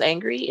was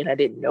angry and I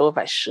didn't know if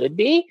I should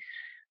be.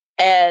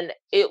 And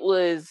it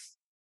was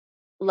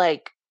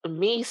like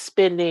me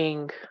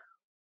spending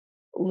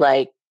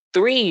like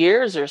 3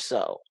 years or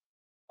so.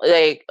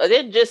 Like, I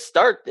didn't just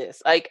start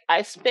this. Like,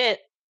 I spent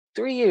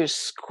 3 years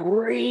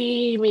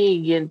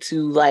screaming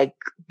into like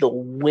the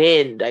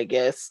wind, I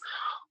guess,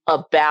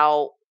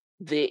 about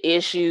the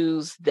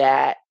issues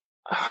that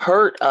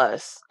hurt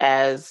us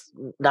as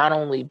not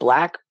only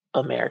Black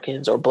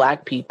Americans or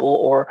Black people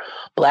or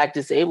Black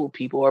disabled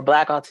people or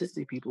Black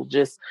autistic people,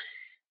 just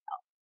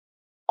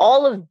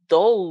all of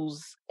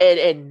those.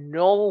 And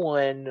no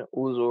one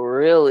was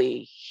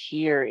really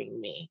hearing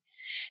me,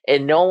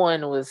 and no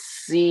one was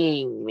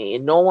seeing me,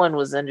 and no one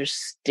was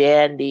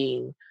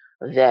understanding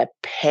that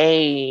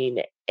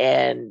pain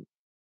and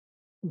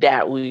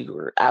that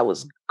I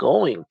was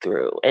going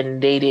through,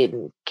 and they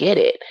didn't get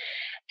it.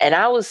 And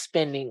I was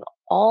spending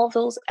all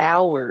those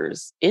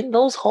hours in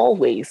those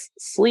hallways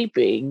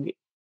sleeping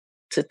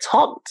to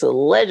talk to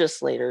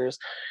legislators,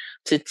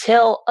 to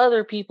tell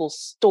other people's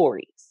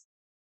stories.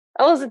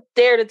 I wasn't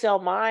there to tell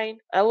mine.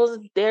 I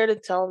wasn't there to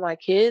tell my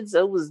kids.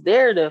 I was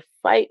there to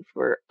fight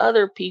for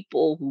other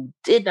people who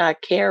did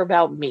not care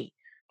about me.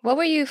 What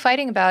were you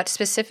fighting about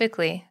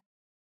specifically?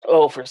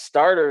 Oh, for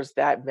starters,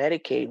 that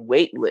Medicaid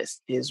wait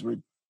list is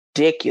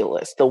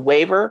ridiculous. The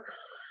waiver,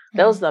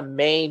 that was the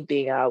main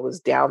thing I was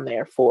down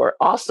there for.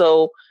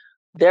 Also,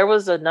 there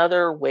was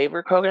another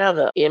waiver program,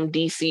 the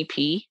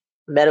MDCP,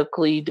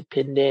 Medically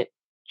Dependent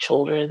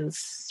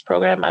Children's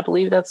Program. I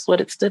believe that's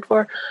what it stood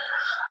for.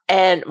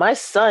 And my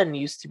son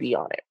used to be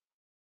on it.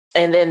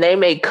 And then they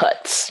made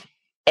cuts.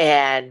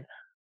 And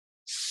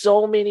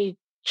so many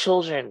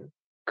children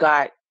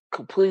got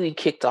completely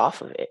kicked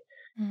off of it.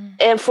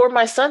 And for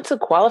my son to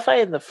qualify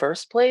in the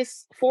first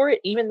place for it,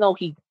 even though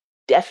he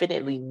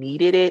definitely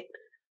needed it,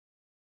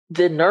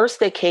 the nurse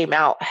that came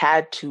out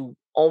had to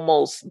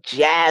almost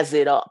jazz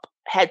it up,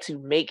 had to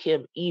make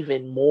him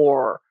even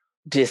more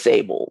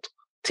disabled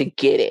to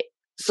get it.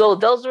 So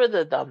those were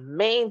the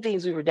main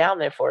things we were down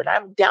there for. And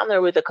I'm down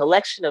there with a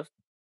collection of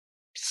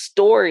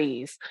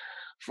stories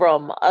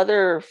from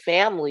other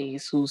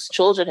families whose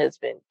children has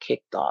been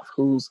kicked off,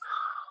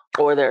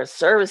 or their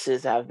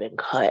services have been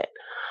cut.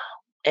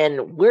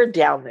 And we're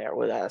down there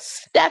with a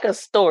stack of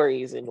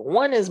stories, and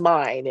one is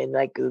mine, and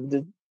like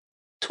the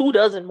 2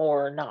 dozen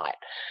more are not.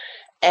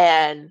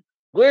 And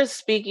we're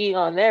speaking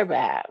on their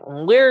behalf.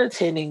 And we're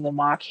attending the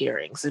mock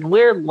hearings, and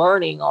we're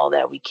learning all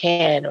that we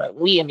can.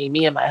 Me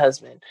and my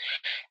husband.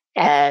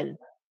 And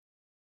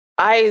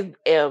I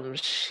am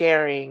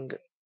sharing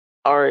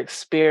our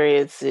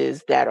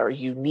experiences that are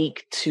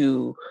unique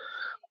to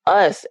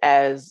us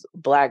as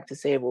Black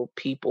disabled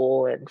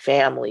people and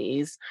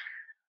families.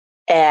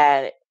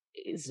 And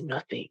it's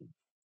nothing.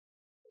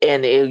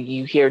 And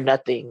you hear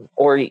nothing.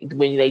 Or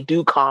when they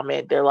do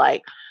comment, they're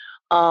like,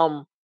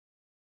 well,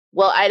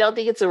 I don't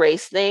think it's a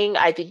race thing.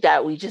 I think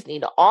that we just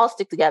need to all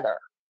stick together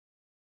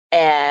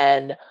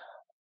and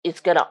it's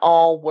going to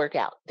all work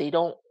out. They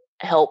don't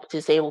help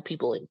disabled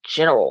people in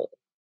general.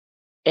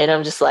 And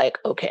I'm just like,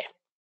 okay.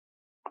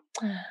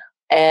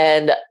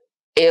 And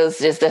it was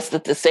just, that's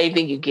the same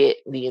thing you get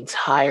the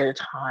entire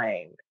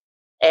time.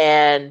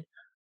 And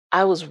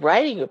I was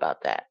writing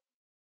about that.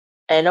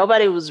 And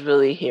nobody was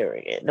really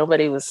hearing it.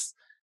 Nobody was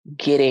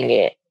getting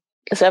it,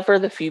 except for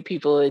the few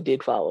people that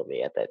did follow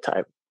me at that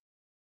time.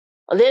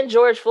 And then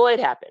George Floyd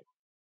happened,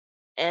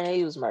 and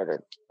he was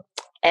murdered.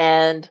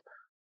 And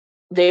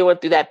they went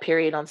through that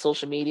period on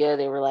social media.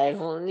 They were like,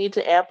 well, we need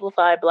to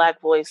amplify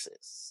Black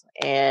voices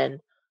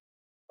and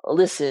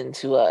listen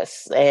to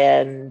us.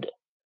 And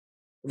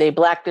they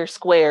blacked their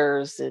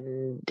squares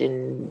and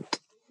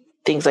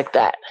things like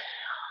that.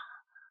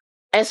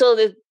 And so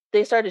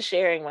they started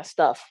sharing my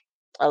stuff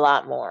a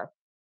lot more.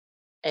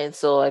 And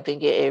so I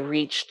think it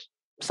reached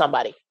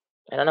somebody.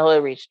 I don't know who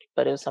it reached,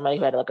 but it was somebody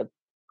who had like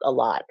a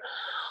lot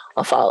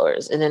of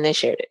followers. And then they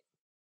shared it.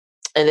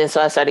 And then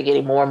so I started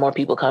getting more and more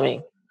people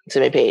coming to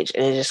my page,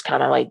 and it just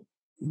kind of like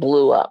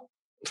blew up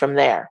from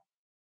there.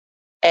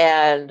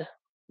 And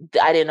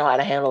I didn't know how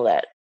to handle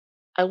that.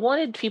 I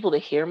wanted people to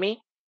hear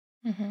me.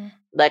 Mm-hmm.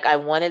 Like I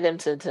wanted them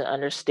to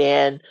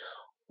understand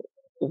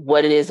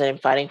what it is that I'm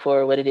fighting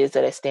for, what it is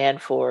that I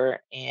stand for,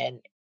 and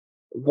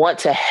want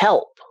to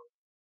help.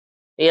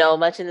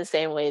 Much in the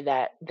same way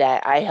that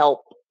I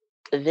help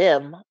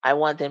them, I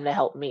want them to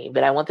help me,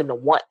 but I want them to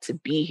want to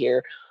be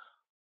here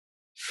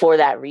for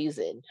that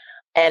reason.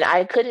 And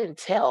I couldn't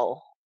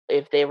tell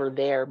if they were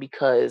there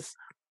because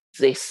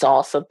they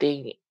saw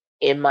something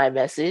in my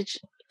message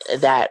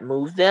that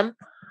moved them,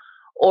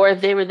 or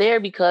if they were there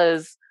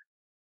because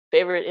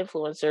favorite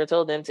influencer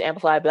told them to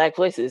amplify Black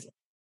voices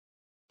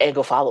and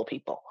go follow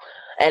people.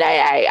 And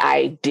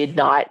I did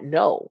not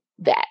know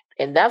that.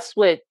 And that's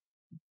what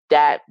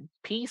that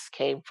piece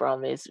came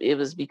from. It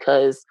was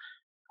because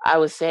I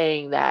was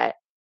saying that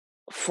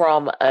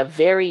from a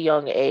very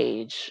young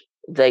age,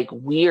 like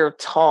we're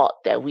taught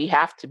that we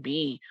have to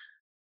be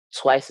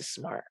twice as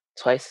smart,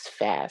 twice as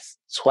fast,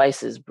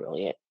 twice as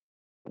brilliant,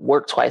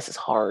 work twice as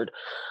hard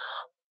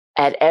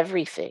at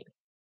everything.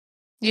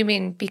 You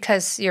mean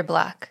because you're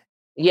Black?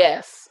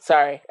 Yes.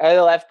 Sorry, I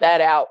left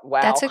that out.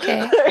 Wow. That's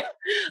okay.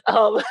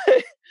 um,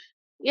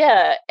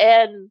 yeah.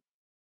 And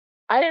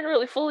I didn't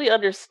really fully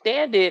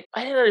understand it.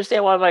 I didn't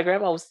understand why my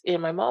grandma was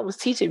and my mom was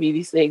teaching me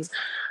these things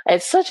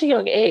at such a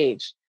young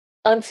age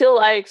until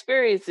I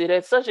experienced it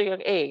at such a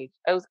young age.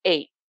 I was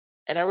 8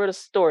 and I wrote a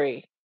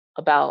story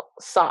about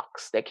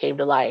socks that came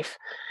to life,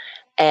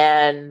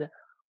 and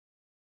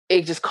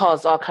it just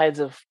caused all kinds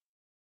of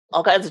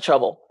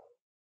trouble.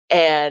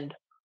 And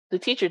the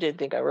teacher didn't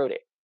think I wrote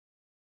it.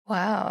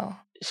 Wow.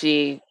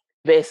 She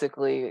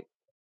basically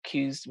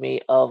accused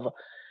me of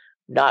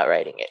not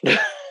writing it.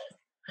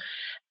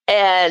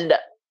 And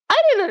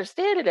I didn't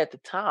understand it at the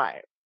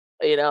time.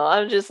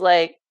 I'm just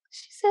like,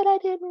 she said I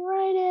didn't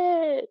write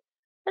it.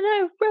 And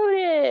I wrote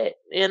it,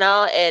 and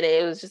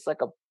it was just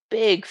like a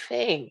big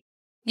thing.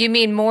 You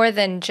mean more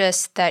than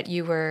just that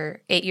you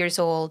were 8 years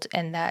old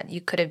and that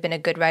you could have been a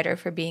good writer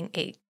for being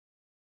 8?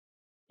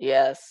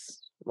 Yes,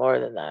 more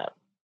than that.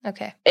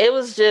 Okay. It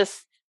was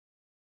just,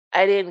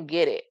 I didn't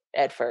get it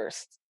at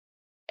first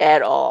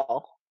at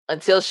all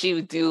until she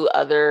would do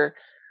other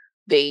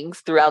things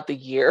throughout the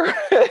year.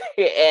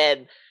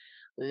 And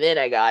then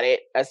I got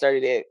it. I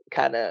started to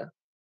kind of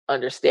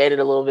understand it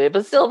a little bit,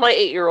 but still my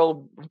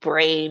 8-year-old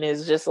brain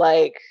is just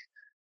like,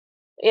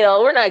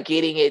 we're not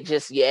getting it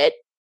just yet.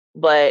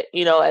 But,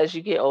 as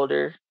you get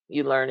older,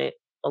 you learn it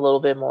a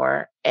little bit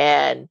more.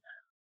 And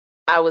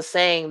I was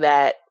saying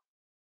that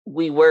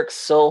we work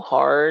so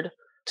hard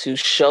to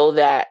show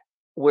that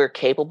we're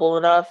capable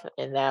enough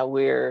and that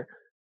we're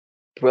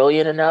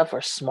brilliant enough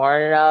or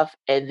smart enough.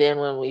 And then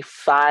when we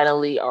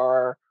finally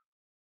are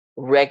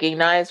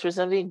recognized for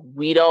something,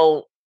 we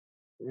don't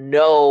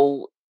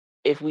know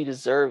if we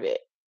deserve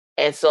it.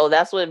 And so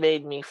that's what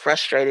made me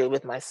frustrated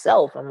with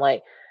myself. I'm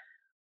like,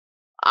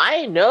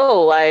 I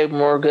know I'm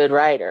more good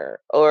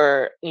writer,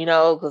 or,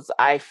 because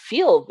I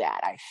feel that.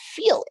 I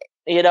feel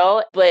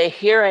it, but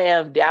here I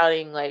am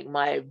doubting like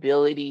my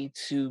ability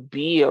to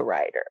be a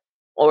writer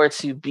or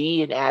to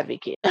be an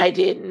advocate. I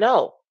didn't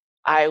know.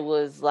 I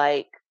was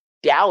like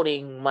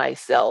doubting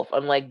myself.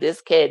 I'm like, this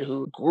kid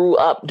who grew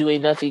up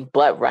doing nothing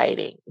but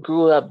writing,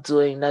 grew up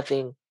doing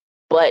nothing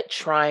but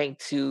trying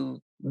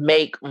to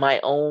make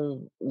my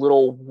own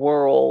little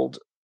world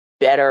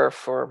better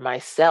for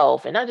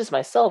myself, and not just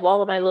myself,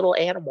 all of my little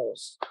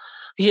animals.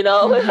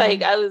 Mm-hmm.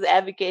 Like I was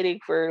advocating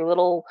for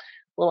little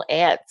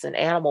ants and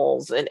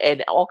animals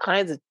and all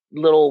kinds of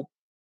little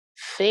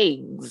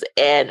things.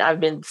 And I've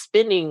been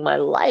spending my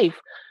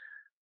life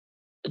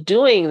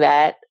doing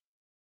that.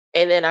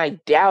 And then I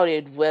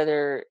doubted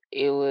whether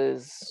it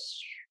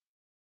was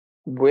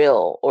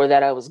real or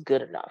that I was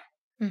good enough.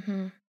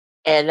 Mm-hmm.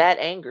 And that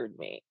angered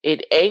me.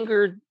 It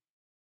angered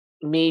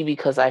me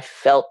because I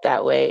felt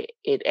that way.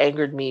 It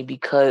angered me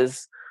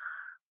because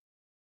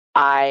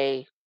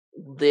I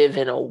live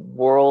in a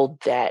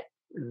world that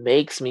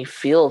makes me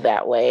feel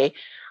that way.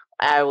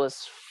 I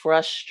was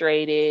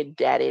frustrated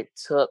that it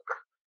took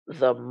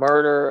the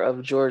murder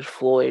of George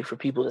Floyd for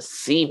people to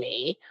see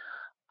me.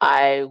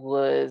 I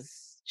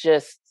was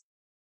just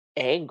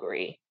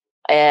angry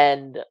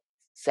and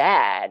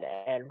sad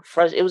and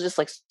frustrated. It was just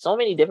like so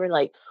many different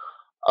like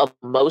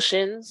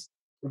emotions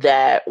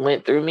that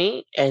went through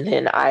me. And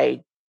then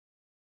I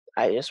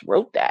just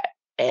wrote that.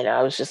 And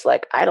I was just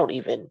like, I don't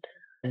even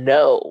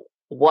know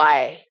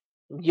why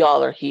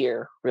y'all are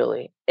here,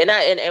 really.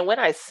 And when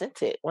I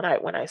sent it, when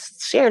I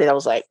shared it, I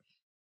was like,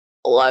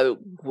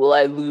 will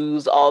I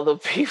lose all the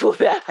people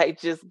that I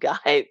just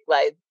got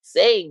by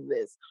saying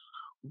this?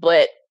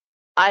 But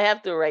I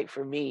have to write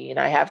for me, and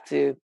I have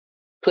to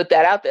put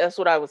that out there. That's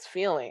what I was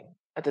feeling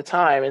at the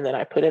time, and then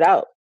I put it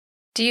out.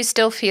 Do you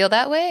still feel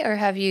that way, or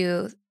have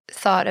you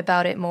thought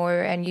about it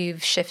more and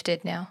you've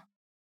shifted now?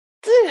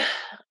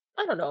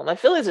 I don't know. My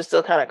feelings are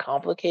still kind of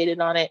complicated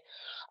on it.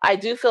 I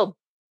do feel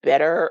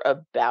better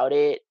about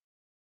it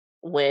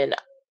when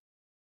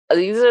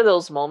these are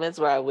those moments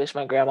where I wish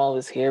my grandma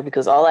was here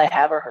because all I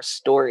have are her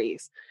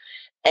stories.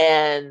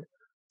 And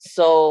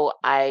so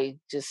I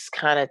just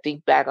kind of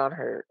think back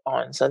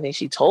on something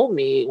she told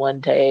me one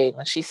day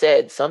when she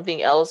said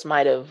something else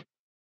might have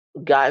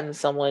gotten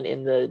someone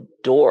in the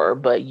door,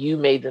 but you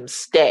made them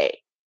stay.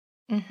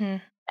 Mm-hmm.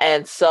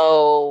 And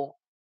so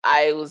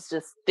I was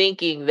just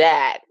thinking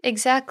that.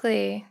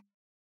 Exactly.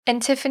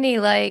 And Tiffany,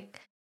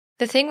 like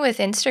the thing with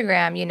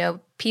Instagram, you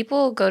know,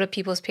 people go to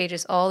people's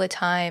pages all the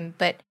time,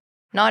 but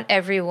not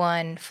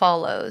everyone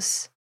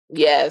follows.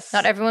 Yes.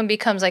 Not everyone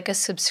becomes like a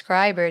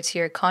subscriber to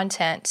your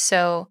content.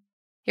 So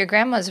your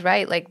grandma's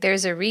right. Like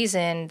there's a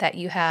reason that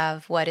you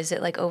have, what is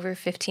it, like over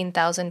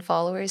 15,000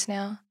 followers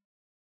now?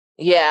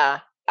 Yeah.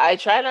 I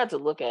try not to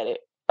look at it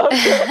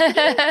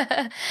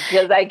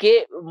because I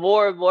get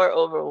more and more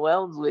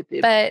overwhelmed with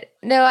it. But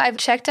no, I've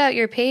checked out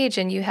your page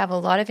and you have a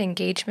lot of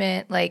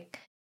engagement. Like,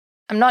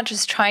 I'm not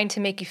just trying to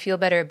make you feel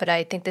better, but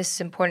I think this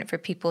is important for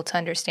people to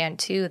understand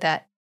too,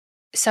 that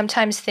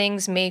sometimes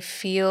things may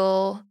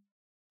feel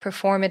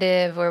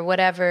performative or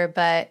whatever,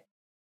 but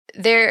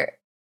there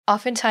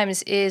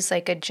oftentimes is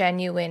like a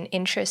genuine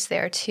interest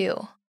there too.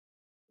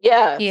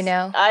 Yes. You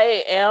know?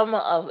 I am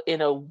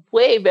in a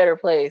way better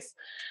place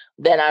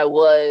than I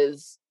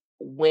was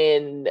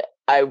when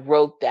I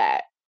wrote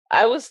that.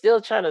 I was still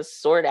trying to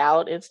sort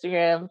out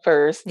Instagram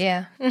first.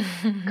 Yeah.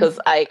 Because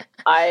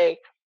I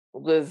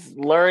was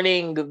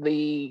learning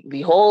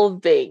the whole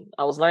thing.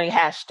 I was learning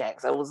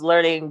hashtags. I was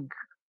learning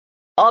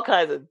all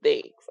kinds of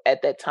things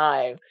at that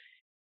time.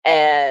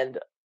 And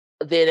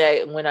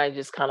then when I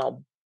just kind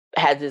of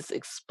had this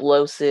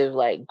explosive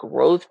like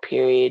growth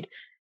period,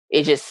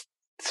 it just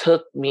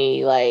took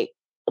me like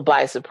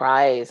by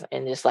surprise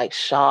and just like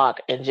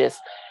shock and just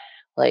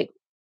like,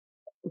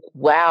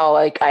 wow,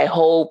 like I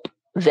hope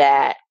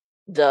that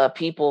the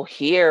people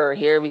here are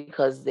here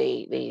because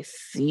they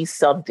see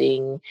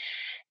something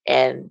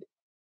and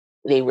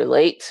they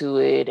relate to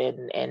it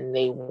and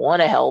they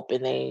want to help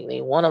and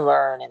they want to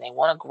learn and they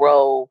want to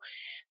grow.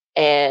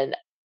 And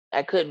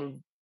I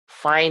couldn't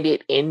find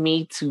it in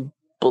me to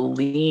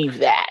believe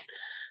that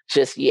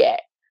just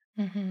yet.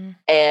 Mm-hmm.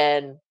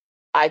 And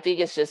I think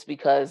it's just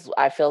because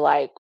I feel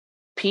like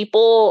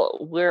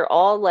we're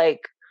all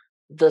like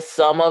the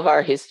sum of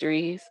our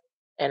histories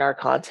and our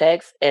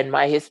context. And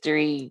my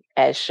history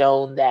has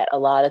shown that a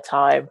lot of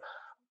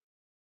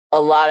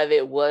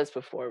it was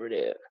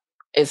performative.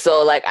 And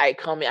so like I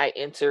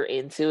enter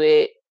into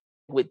it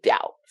with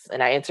doubts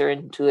and I enter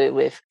into it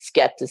with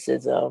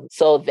skepticism.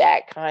 So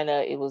that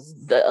it was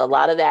a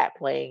lot of that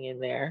playing in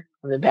there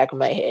in the back of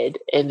my head.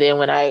 And then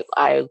when I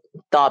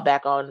thought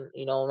back on,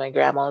 my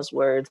grandma's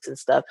words and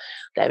stuff,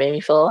 that made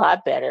me feel a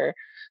lot better.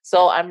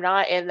 So I'm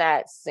not in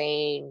that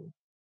same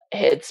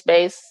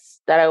headspace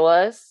that I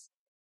was.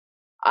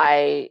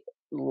 I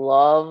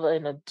love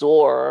and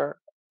adore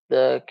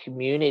the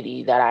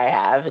community that I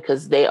have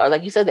because they are,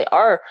 like you said, they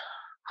are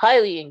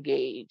highly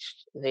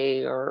engaged.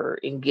 They are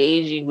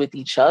engaging with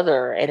each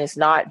other. And it's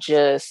not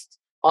just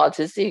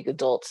autistic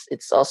adults,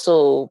 it's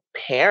also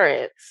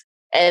parents.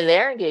 And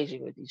they're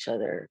engaging with each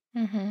other.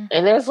 Mm-hmm.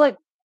 And there's like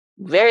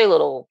very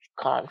little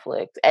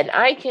conflict. And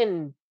I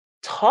can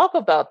talk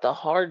about the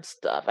hard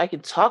stuff. I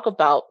can talk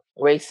about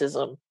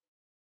racism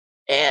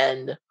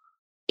and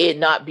it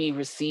not be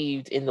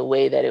received in the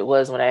way that it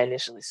was when I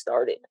initially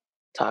started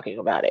talking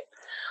about it.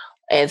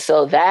 And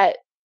so that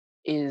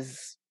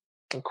is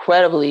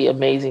incredibly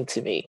amazing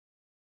to me.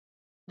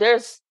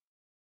 There's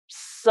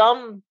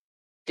some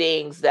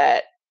things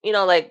that,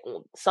 like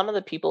some of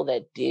the people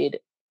that did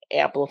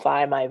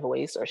amplify my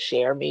voice or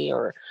share me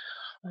or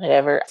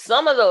whatever,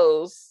 some of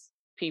those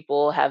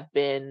people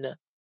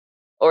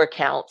or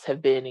accounts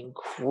have been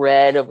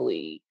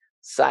incredibly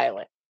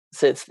silent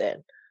since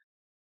then.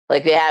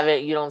 Like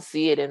you don't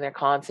see it in their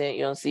content,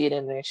 you don't see it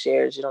in their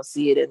shares, you don't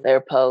see it in their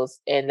posts.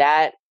 And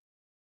that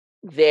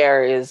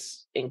there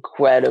is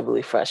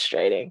incredibly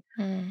frustrating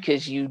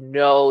because you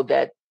know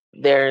that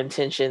their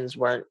intentions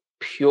weren't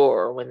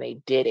pure when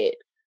they did it.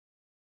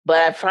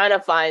 But I'm trying to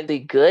find the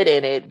good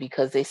in it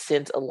because they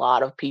sent a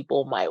lot of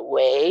people my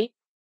way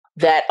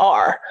that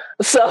are.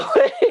 So,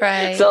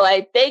 Right. So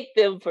I thank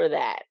them for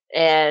that.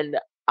 And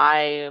I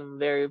am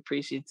very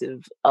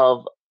appreciative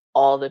of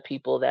all the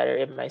people that are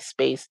in my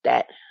space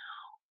that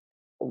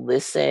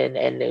listen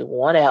and they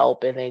want to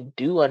help and they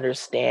do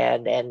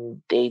understand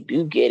and they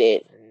do get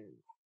it.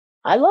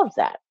 I love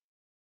that.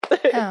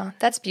 Oh,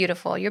 that's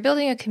beautiful. You're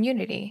building a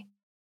community.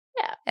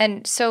 Yeah.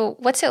 And so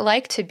what's it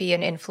like to be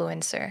an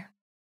influencer?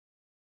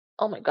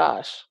 Oh my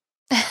gosh.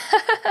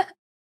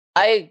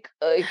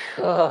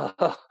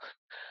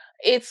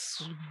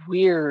 It's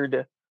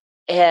weird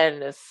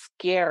and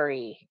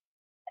scary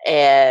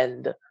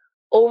and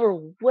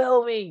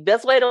overwhelming.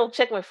 That's why I don't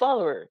check my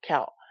follower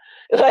count.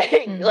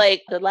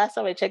 Like the last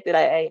time I checked it,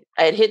 I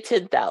had hit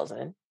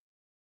 10,000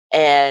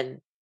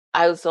 and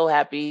I was so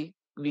happy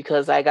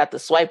because I got the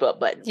swipe up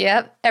button.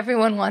 Yep,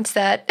 everyone wants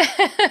that.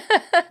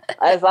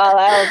 I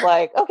was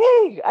like,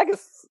 okay,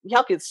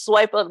 y'all can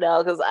swipe up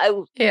now because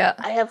Yeah.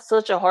 I have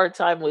such a hard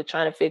time with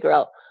trying to figure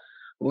out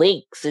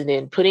links and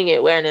then putting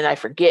it where, and then I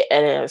forget,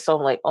 and then so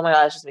I'm like, oh my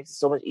gosh, it just makes it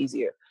so much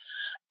easier.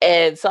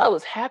 And so I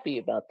was happy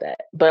about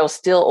that, but I was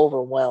still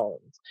overwhelmed.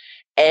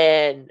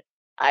 And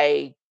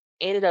I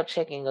ended up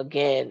checking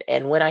again,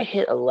 and when I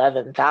hit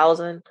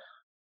 11,000,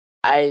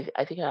 I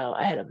think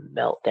I had a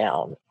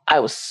meltdown. I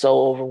was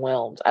so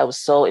overwhelmed. It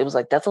was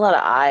like, that's a lot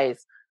of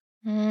eyes.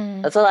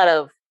 Mm. That's a lot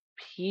of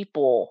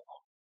people.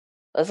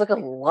 That's like a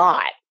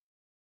lot.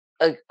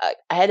 Like,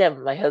 I had to have,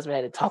 my husband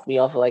had to talk me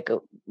off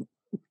of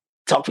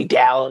talk me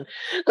down,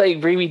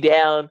 like bring me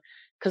down.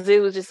 Cause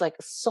it was just like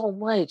so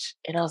much.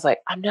 And I was like,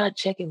 I'm not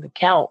checking the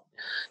count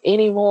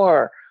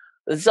anymore.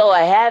 So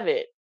I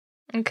haven't.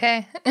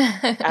 Okay.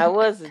 I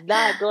was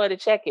not going to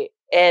check it.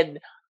 And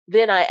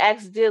then I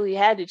accidentally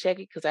had to check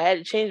it because I had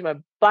to change my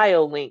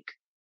bio link.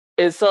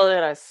 And so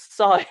then I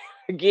saw it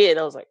again.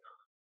 I was like,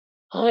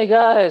 oh my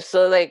gosh.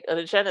 So like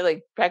I'm trying to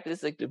like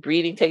practice like the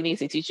breathing techniques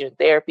they teach you in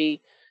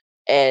therapy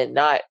and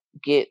not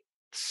get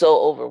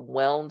so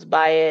overwhelmed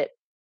by it.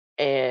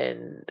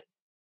 And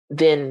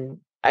then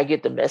I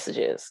get the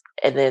messages.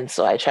 And then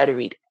so I try to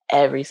read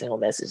every single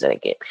message that I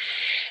get.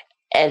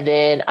 And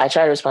then I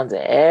try to respond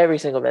to every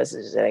single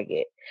message that I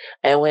get.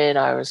 And when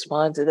I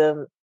respond to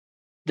them,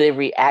 the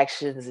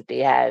reactions that they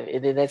have,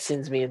 and then that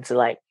sends me into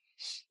like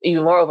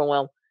even more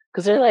overwhelmed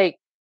because they're like,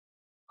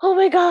 oh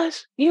my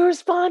gosh, you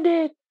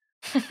responded.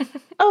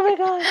 Oh my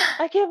gosh,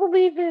 I can't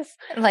believe this.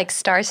 Like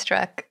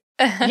starstruck.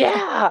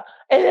 Yeah.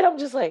 And then I'm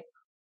just like,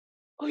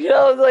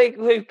 oh,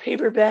 like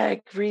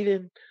paperback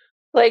reading.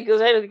 Like,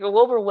 cause I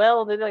go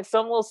overwhelmed, and like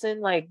some will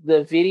send like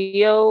the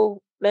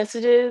video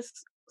messages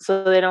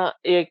so they don't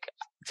like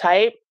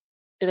type,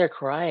 and they're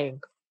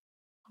crying.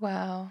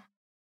 Wow.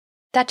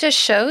 That just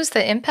shows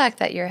the impact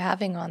that you're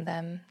having on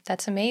them.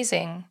 That's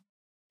amazing.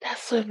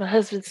 That's what my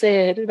husband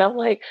said, and I'm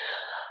like,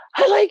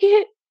 I like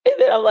it, and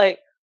then I'm like,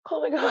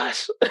 oh my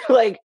gosh,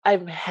 like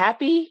I'm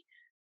happy,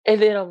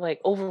 and then I'm like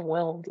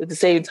overwhelmed at the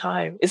same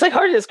time. It's like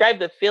hard to describe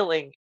the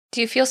feeling.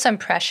 Do you feel some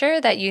pressure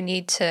that you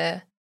need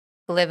to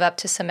live up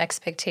to some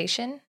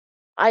expectation?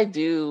 I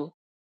do,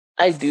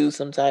 I do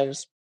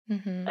sometimes.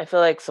 Mm-hmm. I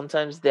feel like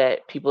sometimes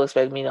that people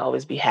expect me to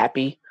always be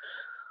happy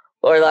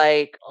or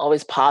like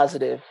always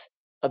positive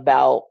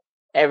about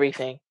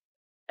everything.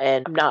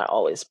 And I'm not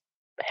always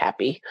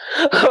happy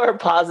or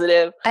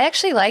positive. I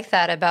actually like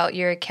that about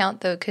your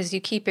account, though, because you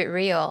keep it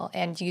real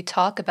and you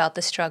talk about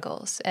the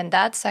struggles. And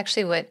that's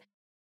actually what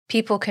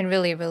people can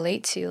really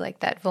relate to, like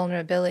that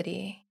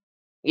vulnerability.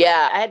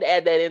 Yeah, I had to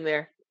add that in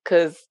there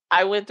because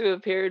I went through a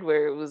period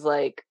where it was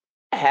like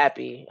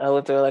happy. I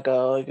went through like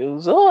it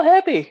was all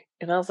happy.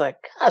 And I was like,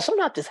 gosh, I'm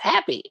not this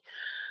happy.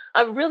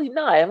 I'm really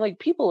not. I'm like,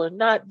 people are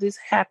not this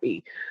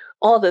happy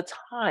all the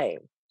time.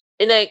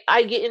 And like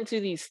I get into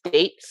these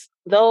states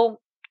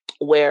though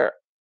where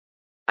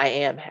I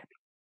am happy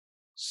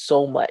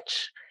so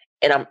much.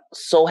 And I'm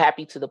so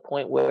happy to the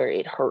point where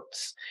it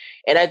hurts.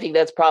 And I think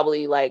that's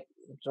probably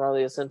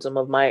a symptom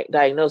of my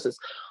diagnosis.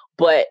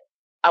 But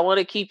I want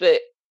to keep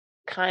it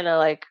kind of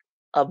like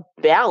a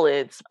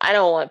balance. I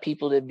don't want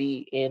people to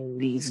be in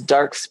these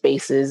dark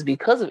spaces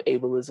because of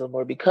ableism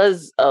or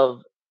because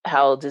of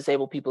how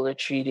disabled people are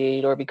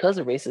treated or because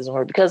of racism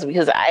or because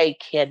I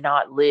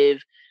cannot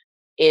live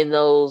in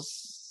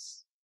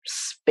those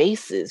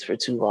spaces for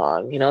too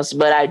long,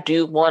 but I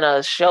do want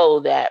to show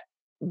that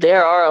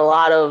there are a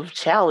lot of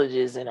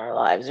challenges in our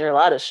lives. There are a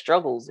lot of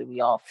struggles that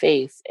we all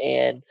face.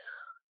 And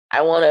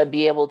I want to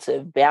be able to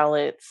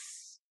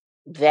balance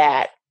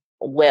that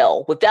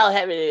well without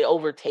having it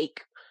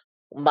overtake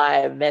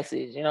my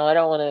message. I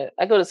don't want to,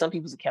 I go to some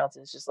people's accounts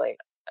and it's just like,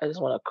 I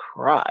just want to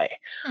cry.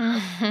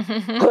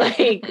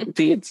 Like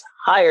the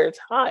entire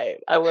time.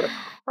 I want to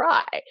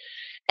cry.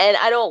 And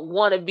I don't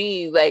want to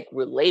be like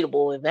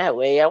relatable in that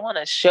way. I want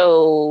to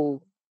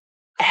show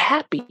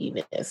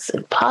happiness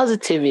and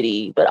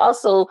positivity, but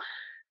also,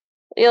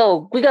 we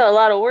got a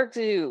lot of work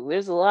to do.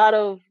 There's a lot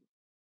of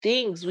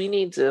things we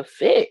need to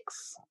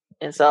fix.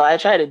 And so I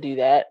try to do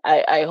that.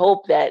 I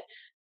hope that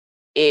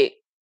it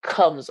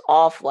comes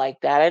off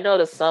like that. I know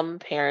to some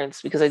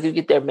parents, because I do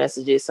get their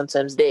messages,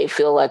 sometimes they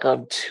feel like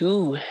I'm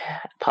too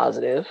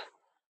positive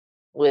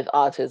with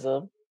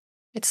autism.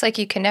 It's like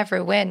you can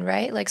never win,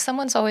 right? Like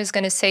someone's always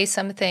going to say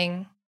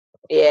something.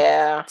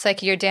 Yeah. It's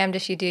like you're damned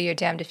if you do, you're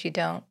damned if you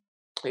don't.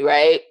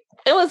 Right.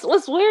 And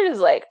what's weird is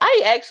like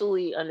I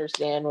actually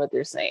understand what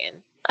they're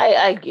saying.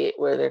 I get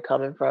where they're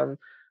coming from.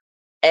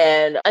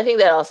 And I think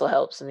that also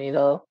helps me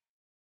though.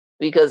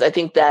 Because I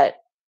think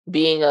that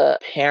being a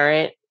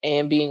parent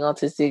and being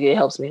autistic, it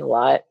helps me a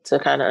lot to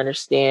kind of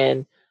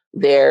understand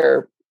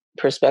their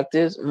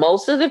perspectives.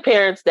 Most of the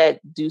parents that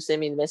do send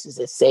me the messages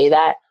that say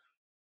that,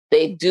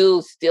 they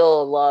do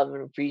still love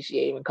and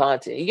appreciate my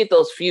content. You get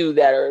those few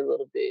that are a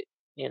little bit,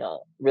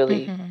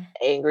 really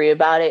angry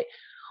about it.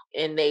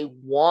 And they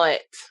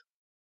want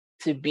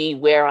to be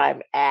where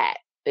I'm at.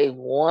 They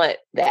want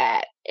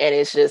that. And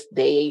it's just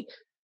they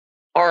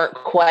aren't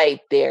quite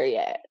there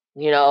yet,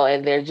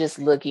 and they're just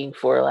looking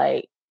for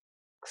like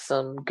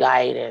some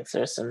guidance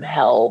or some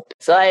help.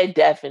 So I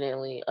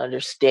definitely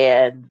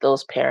understand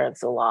those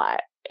parents a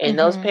lot. And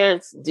those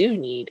parents do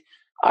need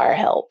our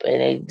help,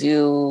 and they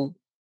do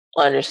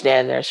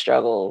understand their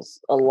struggles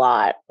a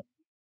lot.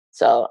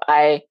 So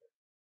I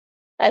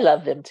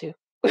love them too.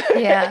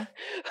 Yeah.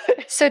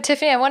 So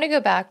Tiffany, I want to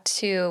go back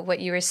to what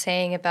you were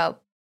saying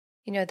about,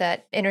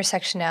 that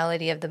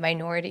intersectionality of the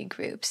minority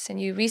groups. And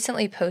you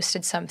recently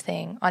posted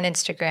something on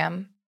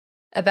Instagram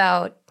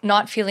about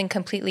not feeling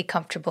completely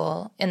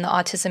comfortable in the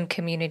autism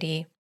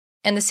community,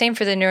 and the same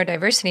for the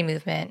neurodiversity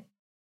movement,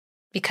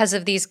 because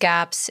of these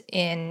gaps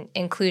in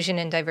inclusion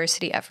and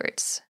diversity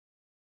efforts.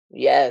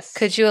 Yes.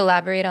 Could you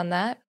elaborate on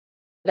that?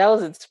 That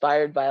was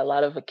inspired by a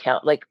lot of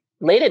like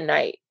late at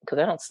night, because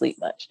I don't sleep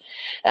much.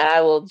 And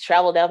I will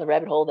travel down the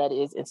rabbit hole that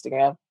is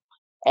Instagram,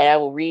 and I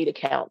will read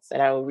accounts,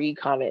 and I will read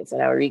comments,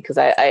 and I will read, because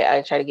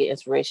I try to get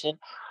inspiration,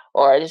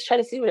 or I just try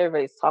to see what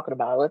everybody's talking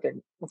about,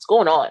 what's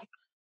going on.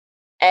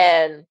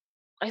 And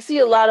I see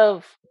a lot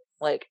of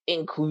like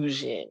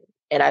inclusion,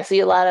 and I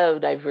see a lot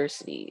of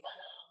diversity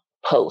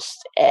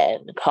posts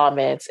and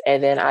comments.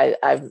 And then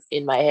I'm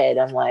in my head,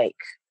 I'm like,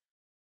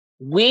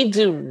 we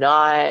do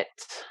not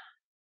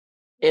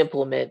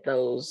implement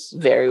those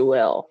very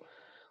well.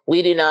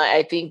 We do not.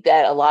 I think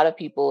that a lot of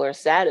people are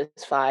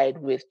satisfied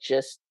with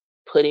just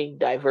putting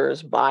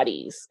diverse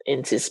bodies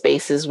into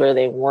spaces where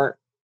they weren't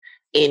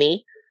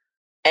any.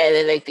 And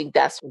then they think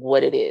that's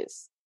what it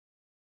is.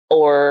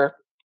 Or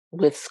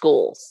with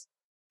schools.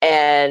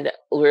 And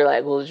we're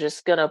like, well, we're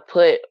just going to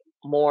put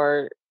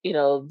more,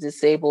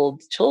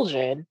 disabled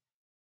children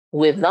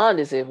with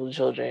non-disabled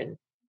children.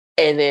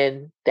 And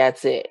then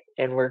that's it.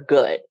 And we're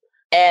good.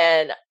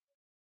 And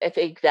I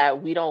think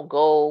that we don't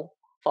go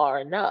far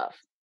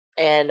enough.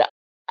 And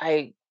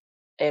I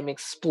am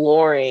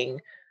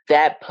exploring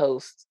that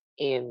post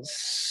in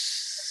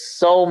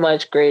so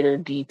much greater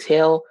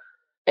detail.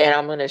 And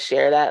I'm going to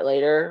share that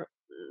later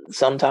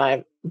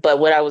sometime. But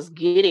what I was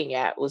getting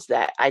at was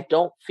that I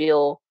don't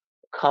feel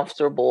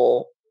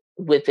comfortable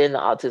within the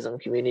autism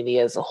community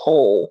as a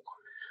whole.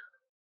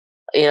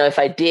 If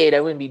I did, I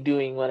wouldn't be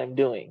doing what I'm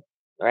doing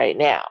right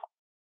now.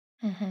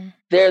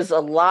 There's a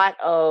lot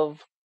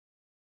of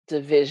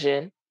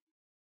division.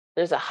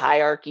 There's a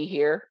hierarchy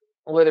here,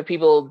 whether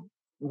people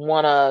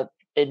want to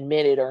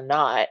admit it or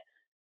not.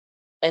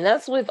 And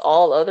that's with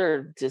all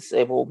other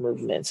disabled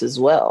movements as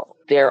well.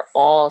 They're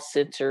all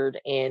centered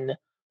in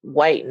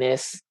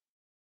whiteness,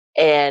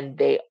 and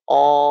they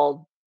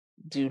all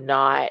do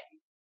not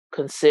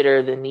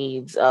consider the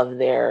needs of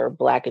their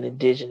Black and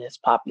Indigenous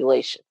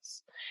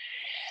populations.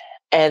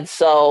 And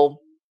so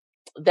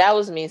that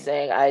was me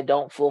saying I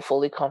don't feel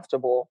fully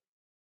comfortable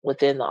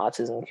within the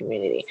autism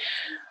community.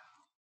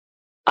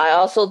 I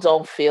also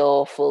don't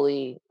feel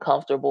fully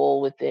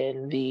comfortable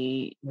within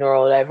the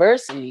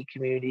neurodiversity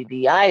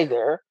community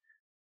either,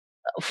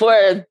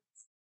 for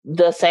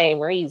the same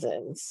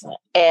reasons.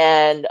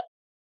 And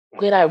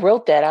when I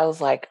wrote that, I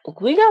was like,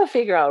 we got to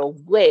figure out a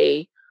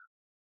way,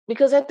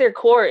 because at their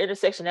core,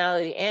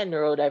 intersectionality and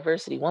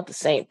neurodiversity want the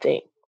same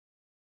thing.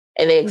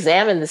 And they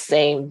examine the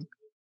same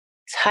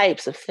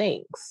types of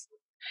things.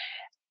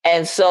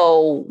 And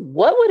so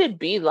what would it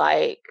be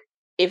like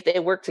if they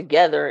work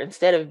together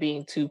instead of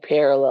being two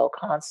parallel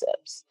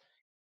concepts?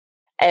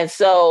 And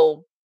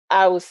so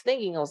I was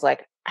thinking, I was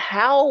like,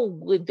 how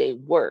would they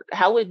work?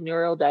 How would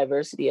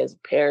neurodiversity as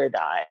a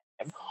paradigm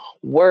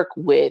work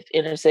with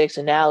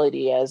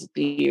intersectionality as a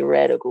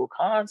theoretical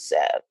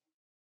concept?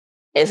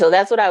 And so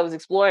that's what I was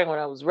exploring when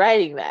I was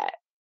writing that.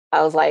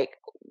 I was like,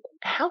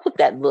 how would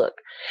that look?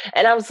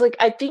 And I was like,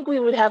 I think we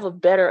would have a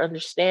better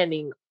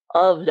understanding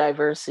of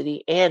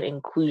diversity and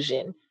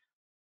inclusion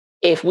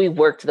if we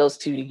worked those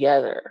two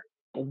together.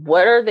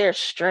 What are their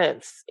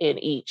strengths in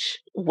each?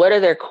 What are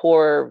their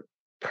core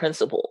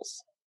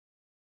principles?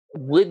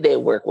 Would they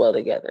work well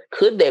together?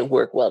 Could they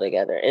work well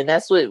together? And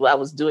that's what I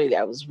was doing.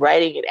 I was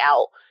writing it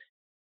out.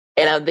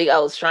 And I think I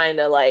was trying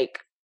to like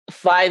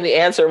find the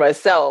answer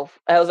myself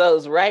as I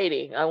was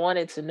writing. I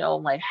wanted to know,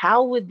 like,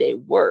 how would they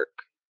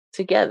work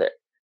together?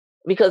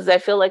 Because I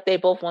feel like they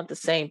both want the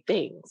same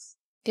things.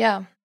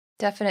 Yeah,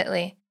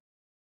 definitely.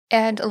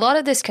 And a lot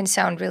of this can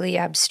sound really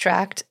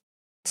abstract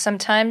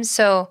sometimes.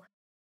 So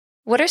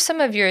what are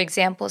some of your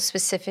examples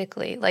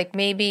specifically? Like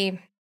maybe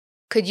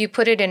could you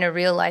put it in a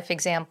real life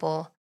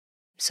example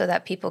so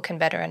that people can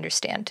better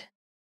understand?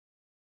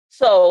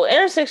 So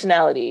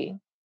intersectionality,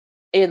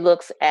 it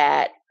looks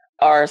at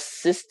our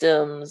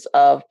systems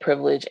of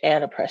privilege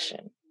and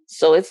oppression.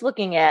 So it's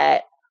looking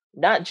at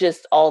not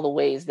just all the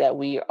ways that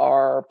we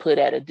are put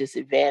at a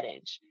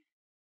disadvantage.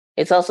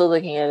 It's also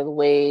looking at the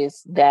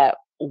ways that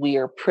we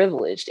are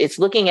privileged. It's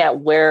looking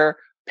at where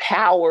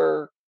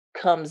power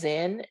comes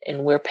in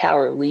and where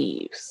power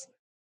leaves.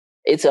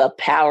 It's a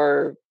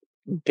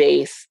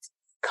power-based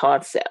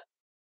concept.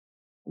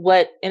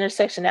 What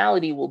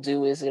intersectionality will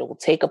do is it will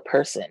take a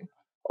person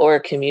or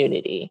a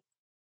community,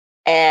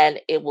 and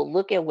it will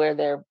look at where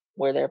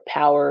their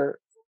power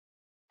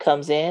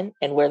comes in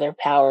and where their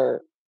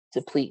power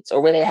depletes,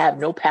 or where they have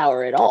no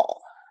power at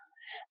all.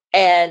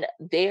 And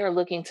they are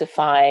looking to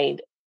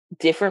find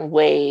different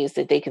ways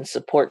that they can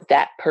support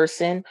that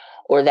person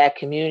or that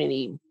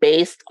community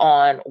based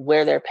on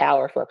where their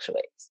power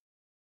fluctuates.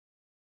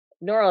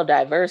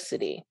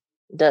 Neurodiversity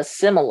does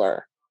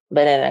similar,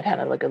 but in a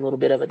kind of like a little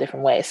bit of a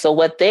different way. So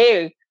what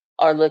they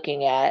are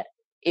looking at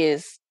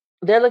is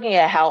they're looking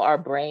at how our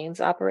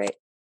brains operate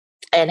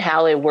and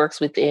how it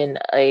works within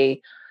a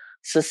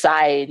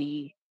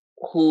society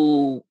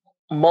who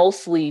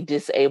mostly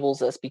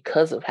disables us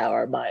because of how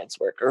our minds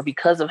work or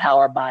because of how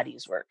our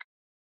bodies work.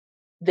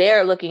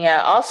 They're looking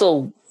at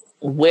also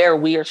where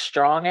we are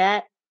strong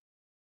at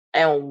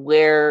and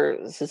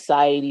where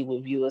society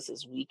would view us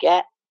as weak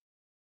at,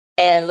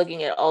 and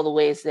looking at all the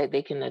ways that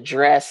they can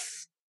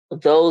address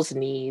those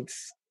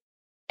needs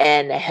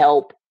and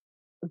help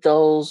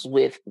those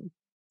with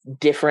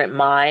different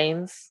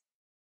minds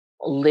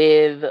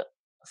live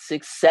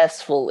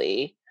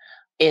successfully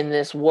in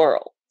this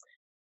world.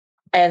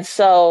 And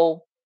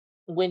so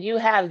when you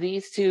have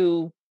these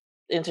two,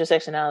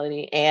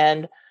 intersectionality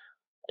and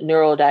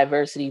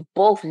neurodiversity,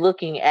 both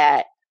looking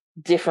at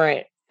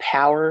different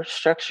power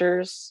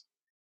structures,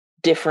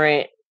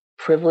 different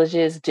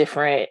privileges,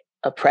 different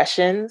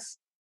oppressions,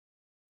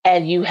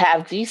 and you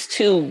have these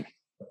two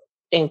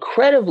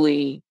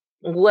incredibly,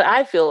 what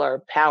I feel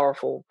are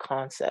powerful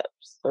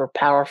concepts or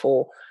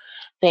powerful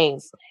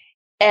things,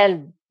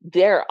 and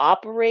they're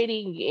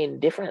operating in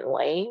different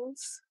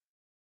lanes.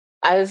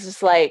 I was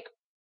just like,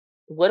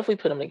 what if we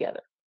put them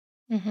together?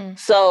 Mm-hmm.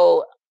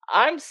 So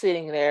I'm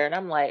sitting there and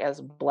I'm like, as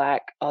a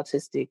Black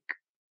autistic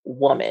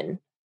woman,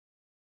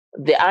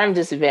 I'm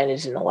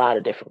disadvantaged in a lot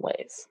of different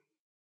ways.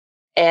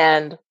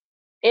 And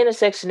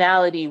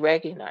intersectionality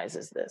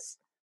recognizes this.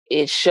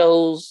 It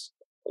shows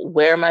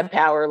where my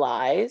power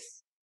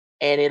lies,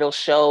 and it'll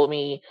show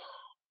me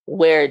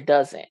where it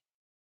doesn't.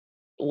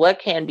 What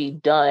can be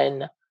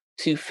done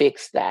to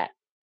fix that?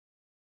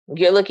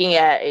 You're looking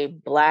at a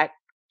Black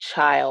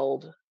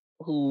child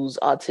who's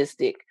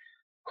autistic,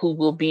 who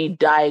will be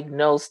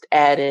diagnosed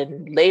at a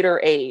later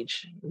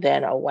age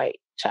than a white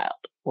child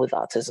with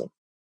autism.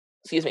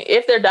 Excuse me,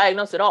 if they're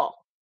diagnosed at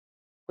all.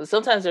 But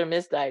sometimes they're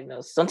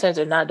misdiagnosed. Sometimes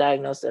they're not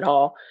diagnosed at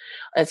all.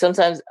 And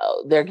sometimes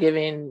they're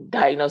given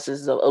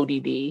diagnoses of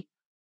ODD.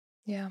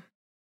 Yeah.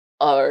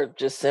 Or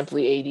just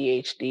simply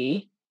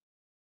ADHD.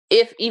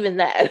 If even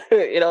that,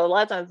 a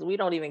lot of times we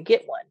don't even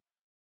get one,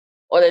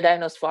 or they're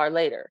diagnosed far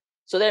later.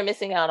 So they're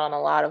missing out on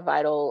a lot of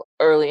vital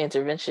early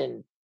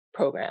intervention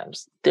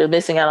programs. They're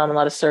missing out on a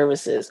lot of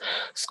services.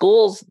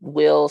 Schools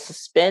will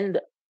suspend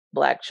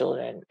Black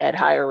children at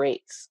higher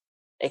rates,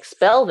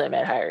 expel them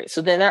at higher rates.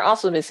 So then they're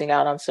also missing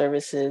out on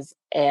services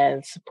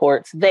and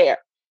supports there.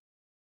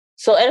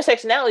 So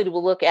intersectionality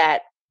will look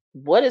at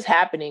what is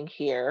happening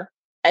here,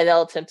 and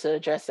they'll attempt to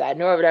address that.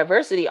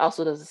 Neurodiversity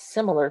also does a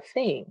similar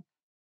thing.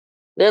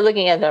 They're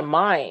looking at their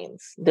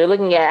minds. They're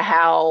looking at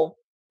how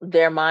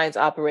their minds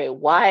operate.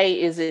 Why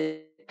is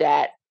it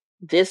that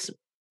this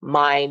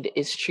mind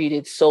is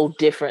treated so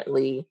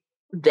differently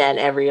than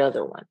every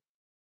other one?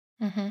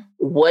 Mm-hmm.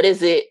 What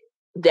is it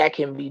that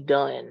can be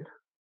done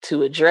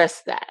to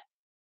address that?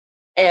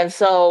 And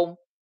so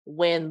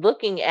when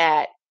looking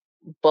at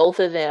both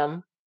of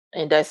them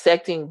and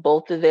dissecting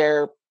both of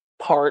their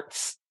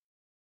parts,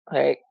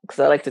 right? Because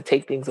I like to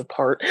take things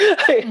apart.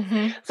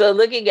 Mm-hmm. So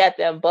looking at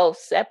them both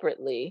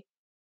separately,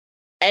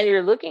 and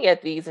you're looking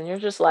at these and you're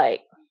just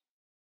like,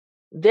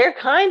 they're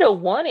kind of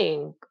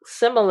wanting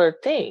similar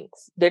things.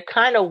 They're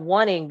kind of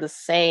wanting the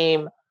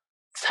same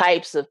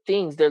types of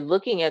things. They're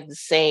looking at the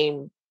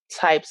same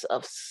types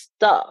of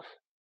stuff,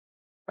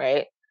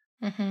 right?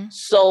 Mm-hmm.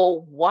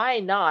 So why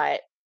not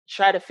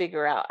try to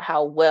figure out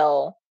how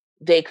well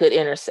they could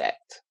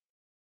intersect?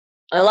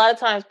 And a lot of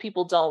times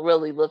people don't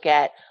really look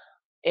at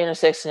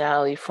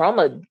intersectionality from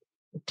a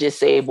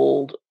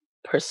disabled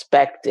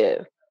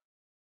perspective.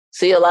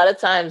 See, a lot of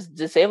times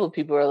disabled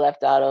people are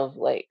left out of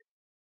like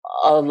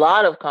a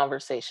lot of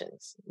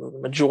conversations,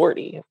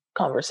 majority of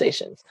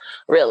conversations,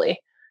 really.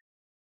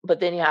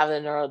 But then you have the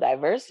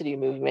neurodiversity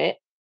movement,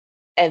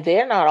 and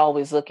they're not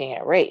always looking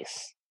at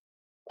race.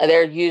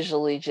 They're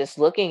usually just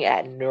looking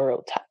at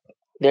neurotype.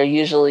 They're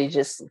usually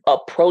just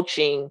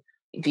approaching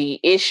the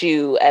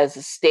issue as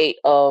a state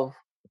of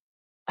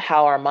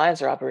how our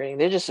minds are operating.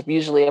 They're just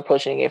usually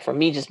approaching it from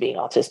me just being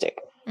autistic.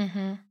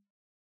 Mm-hmm.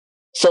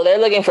 So they're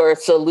looking for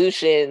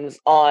solutions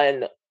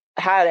on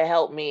how to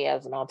help me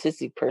as an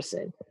autistic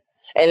person.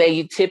 And then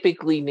you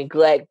typically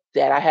neglect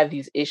that I have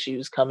these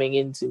issues coming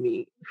into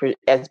me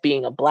as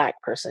being a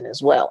Black person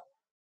as well.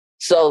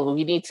 So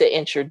we need to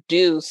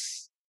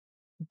introduce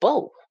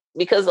both,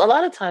 because a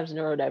lot of times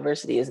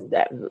neurodiversity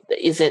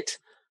isn't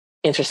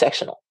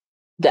intersectional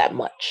that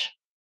much,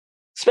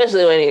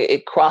 especially when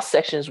it cross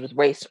sections with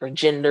race or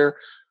gender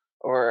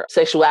or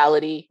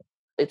sexuality.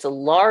 It's a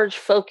large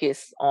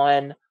focus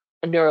on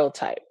a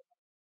neurotype,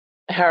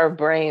 how our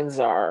brains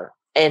are,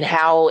 and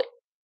how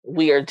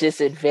we are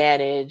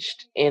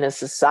disadvantaged in a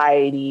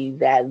society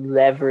that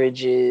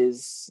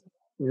leverages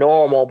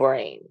normal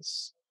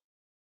brains,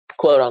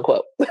 quote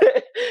unquote.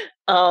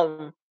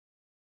 um,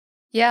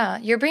 Yeah,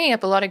 you're bringing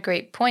up a lot of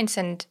great points,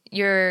 and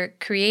you're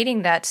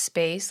creating that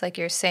space, like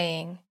you're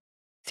saying,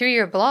 through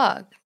your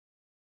blog.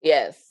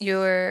 Yes.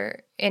 You're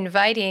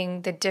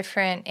inviting the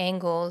different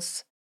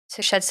angles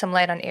to shed some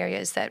light on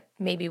areas that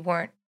maybe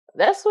weren't.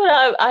 That's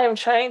what I am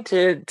trying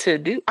to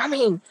do. I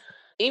mean,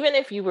 even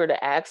if you were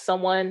to ask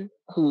someone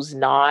who's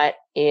not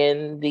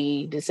in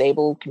the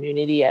disabled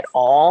community at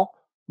all,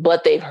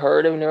 but they've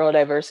heard of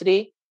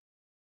neurodiversity,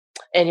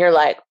 and you're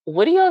like,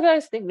 what do y'all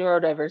guys think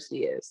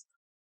neurodiversity is?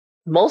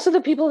 Most of the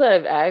people that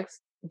I've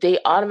asked, they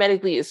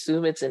automatically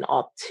assume it's an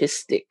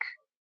autistic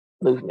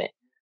movement.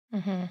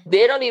 Mm-hmm.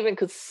 They don't even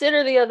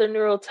consider the other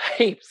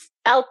neurotypes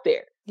out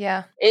there.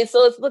 Yeah. And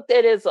so it's looked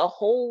at as a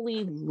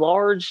wholly,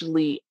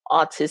 largely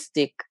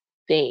autistic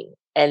thing.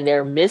 And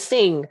they're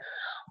missing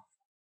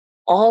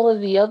all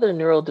of the other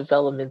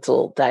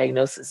neurodevelopmental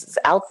diagnoses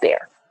out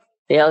there.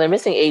 You know, they're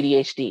missing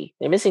ADHD,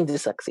 they're missing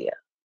dyslexia.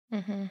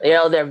 Mm-hmm. You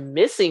know, they're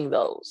missing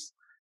those.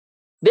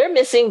 They're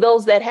missing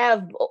those that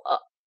have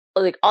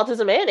like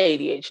autism and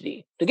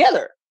ADHD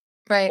together.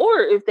 Right.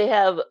 Or if they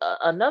have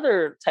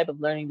another type of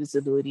learning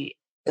disability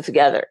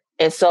together.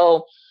 And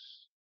so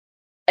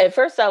at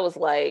first I was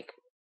like,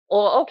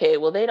 well, okay,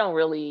 well, they don't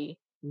really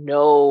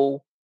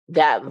know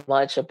that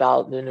much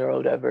about the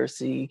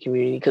neurodiversity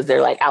community because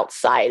they're like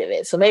outside of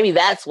it. So maybe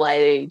that's why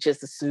they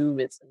just assume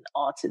it's an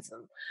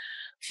autism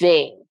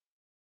thing.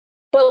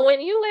 But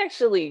when you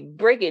actually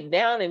break it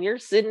down and you're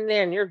sitting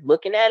there and you're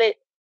looking at it,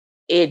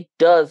 it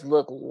does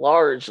look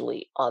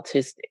largely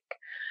autistic,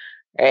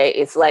 right?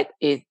 It's like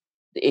if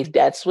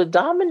that's what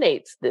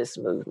dominates this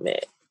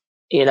movement,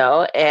 you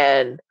know,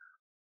 and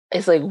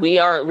it's like we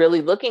aren't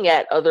really looking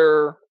at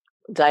other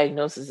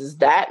diagnoses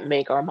that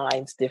make our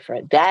minds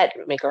different, that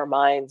make our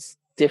minds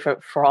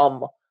different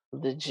from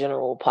the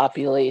general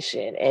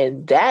population.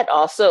 And that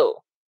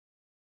also,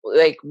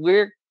 like,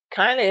 we're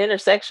kind of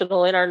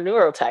intersectional in our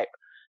neurotype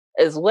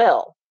as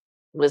well.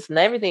 Listen,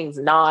 everything's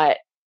not,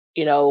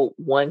 you know,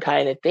 one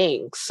kind of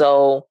thing.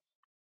 So,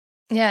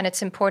 Yeah, and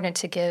it's important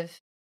to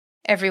give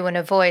everyone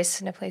a voice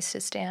and a place to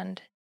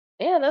stand.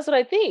 yeah, that's what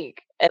I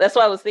think. And that's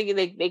why I was thinking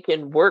they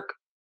can work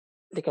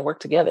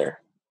together.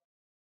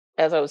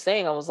 As I was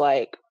saying, I was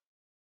like,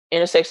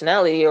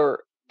 intersectionality,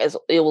 or as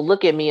it will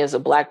look at me as a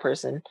Black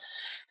person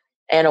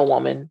and a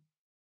woman,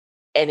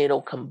 and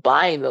it'll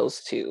combine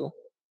those two,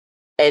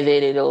 and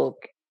then it'll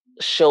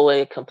show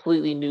a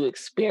completely new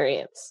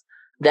experience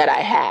that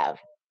I have.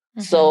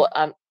 Mm-hmm. So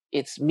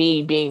it's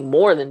me being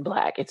more than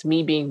Black, it's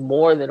me being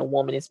more than a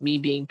woman, it's me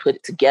being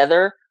put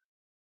together.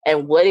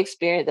 And what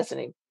experience? That's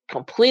a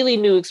completely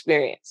new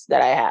experience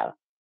that I have.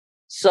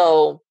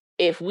 So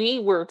if we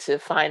were to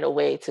find a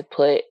way to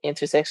put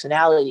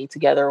intersectionality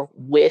together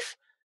with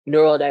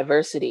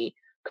neurodiversity,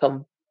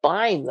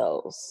 combine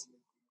those,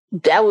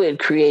 that would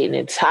create an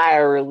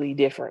entirely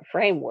different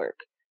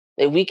framework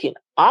that we can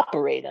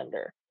operate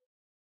under.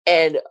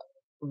 And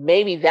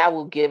maybe that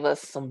will give us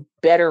some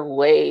better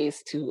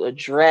ways to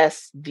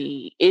address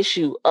the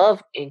issue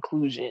of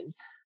inclusion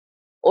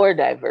or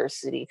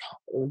diversity.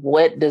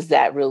 What does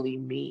that really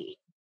mean?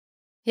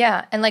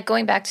 Yeah. And like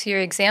going back to your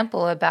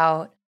example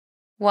about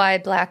why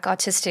Black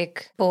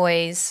autistic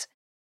boys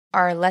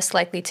are less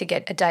likely to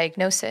get a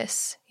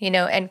diagnosis,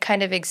 and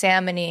kind of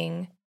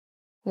examining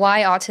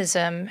why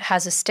autism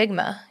has a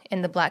stigma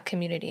in the Black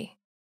community.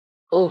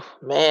 Oh,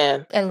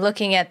 man. And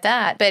looking at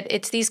that. But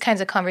it's these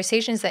kinds of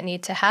conversations that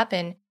need to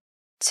happen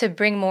to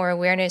bring more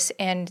awareness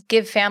and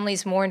give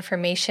families more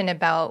information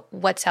about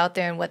what's out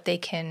there and what they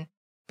can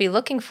be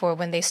looking for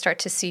when they start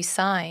to see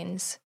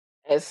signs.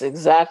 That's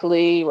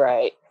exactly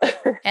right.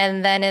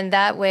 And then in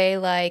that way,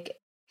 like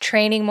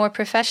training more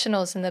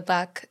professionals in the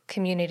Black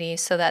community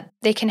so that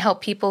they can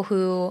help people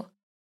who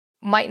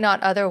might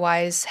not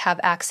otherwise have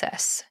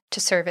access to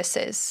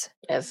services.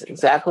 That's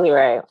exactly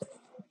right.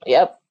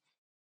 Yep.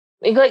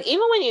 Like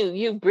even when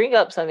you bring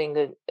up something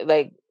good,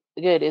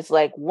 it's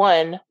like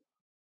one,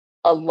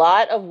 a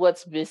lot of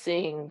what's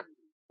missing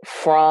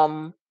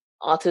from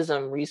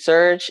autism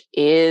research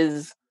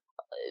is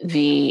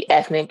the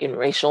ethnic and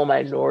racial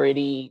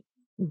minority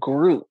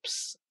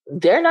groups.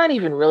 They're not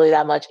even really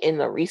that much in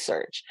the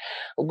research.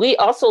 We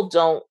also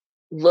don't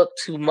look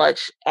too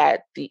much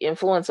at the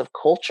influence of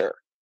culture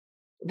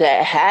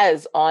that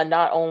has on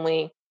not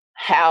only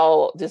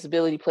how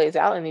disability plays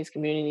out in these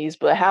communities,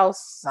 but how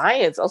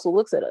science also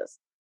looks at us.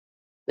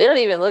 They don't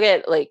even look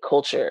at like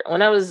culture.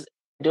 When I was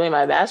doing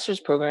my master's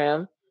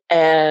program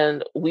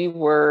and we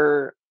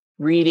were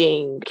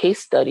reading case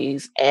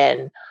studies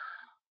and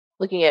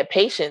looking at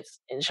patients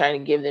and trying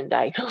to give them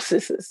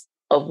diagnoses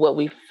of what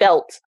we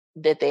felt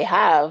that they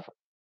have,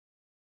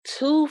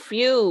 too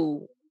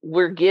few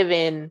were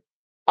given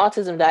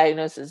autism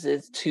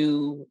diagnoses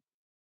to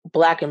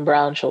Black and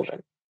brown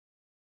children.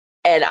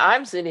 And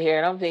I'm sitting here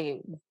and I'm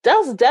thinking,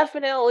 that's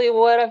definitely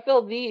what I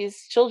feel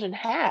these children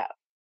have.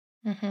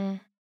 Mm-hmm.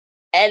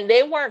 And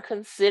they weren't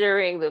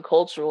considering the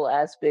cultural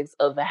aspects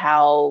of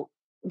how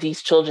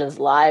these children's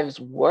lives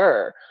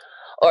were,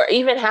 or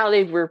even how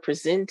they were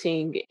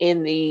presenting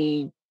in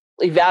the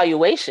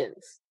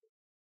evaluations.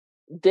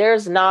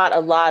 There's not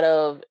a lot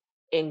of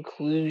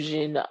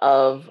inclusion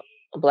of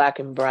Black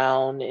and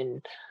brown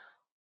and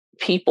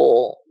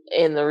people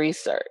in the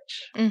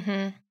research.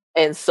 Mm-hmm.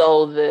 And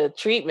so the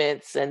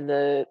treatments and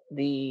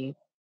the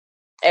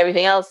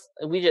everything else,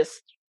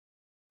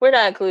 we're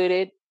not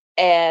included.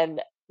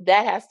 And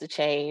that has to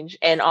change.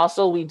 And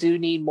also we do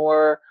need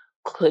more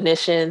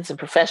clinicians and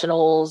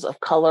professionals of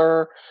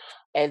color.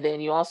 And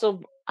then you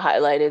also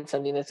highlighted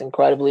something that's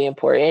incredibly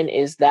important,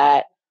 is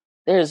that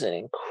there's an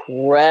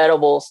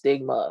incredible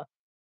stigma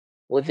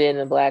within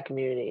the Black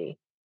community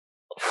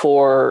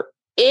for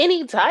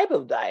any type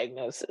of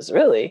diagnosis,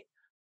 really.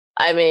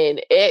 I mean,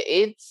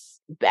 it's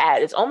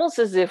bad. It's almost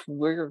as if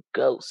we're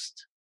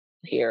ghosts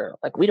here.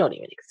 Like, we don't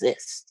even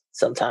exist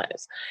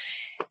sometimes.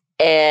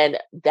 And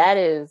that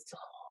is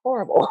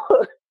horrible.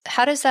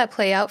 How does that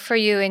play out for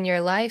you in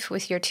your life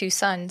with your two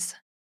sons?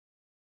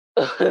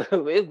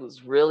 It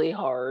was really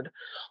hard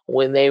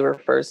when they were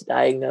first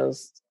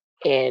diagnosed.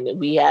 And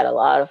we had a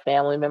lot of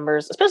family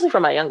members, especially for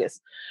my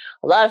youngest,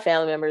 a lot of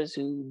family members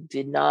who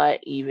did not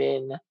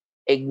even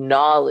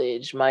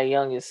acknowledge my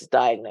youngest's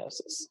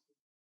diagnosis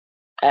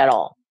at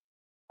all.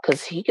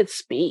 Because he could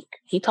speak.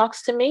 He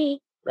talks to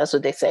me. That's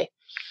what they say.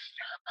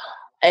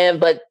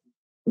 But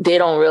they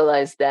don't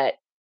realize that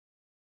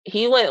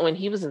when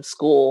he was in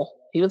school,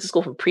 he went to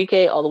school from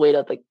pre-K all the way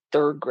to like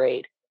third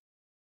grade.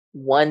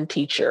 One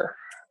teacher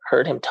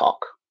heard him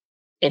talk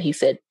and he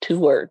said 2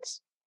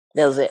 words.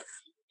 That was it.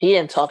 He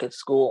didn't talk at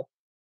school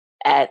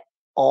at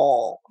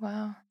all.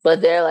 Wow.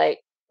 But they're like,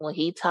 when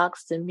he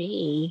talks to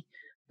me,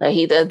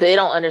 like they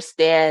don't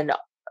understand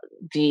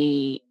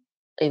the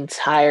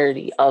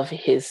entirety of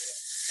his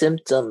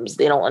symptoms.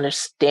 They don't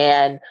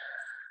understand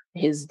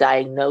his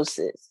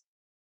diagnosis.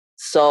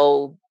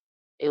 So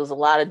it was a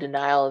lot of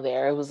denial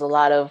there. It was a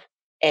lot of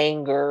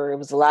anger. It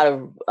was a lot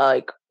of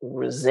like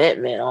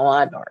resentment on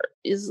my part.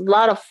 It was a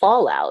lot of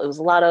fallout. It was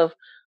a lot of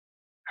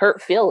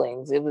hurt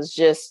feelings. It was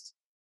just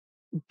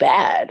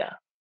bad.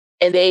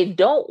 And they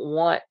don't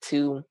want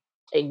to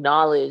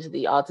acknowledge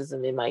the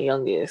autism in my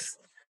youngest.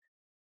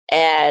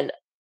 And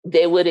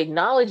they would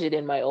acknowledge it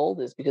in my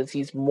oldest because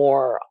he's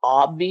more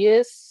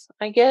obvious,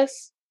 I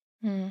guess.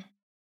 Mm.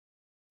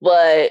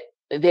 But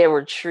they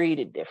were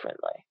treated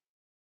differently.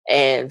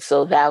 And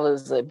so that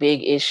was a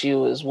big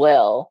issue as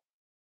well.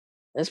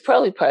 It's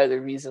probably part of the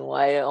reason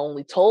why I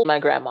only told my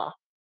grandma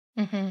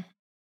and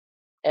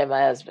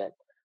my husband.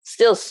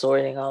 Still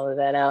sorting all of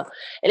that out.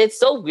 And it's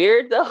so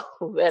weird though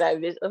that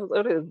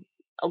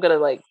I'm gonna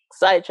like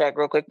sidetrack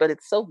real quick, but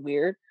it's so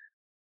weird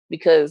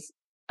because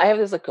I have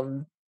this like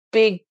a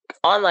big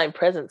online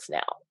presence now.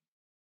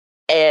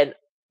 And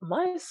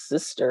my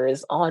sister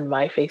is on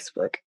my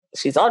Facebook.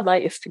 She's on my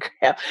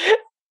Instagram.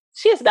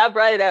 She has not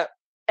brought it up.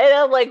 And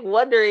I'm like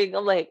wondering,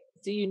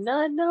 do you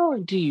not know or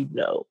do you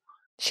know?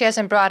 She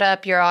hasn't brought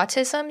up your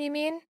autism, you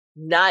mean?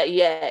 Not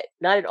yet.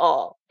 Not at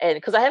all. And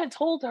because I haven't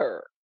told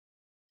her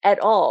at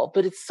all,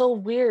 but it's so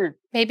weird.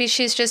 Maybe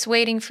she's just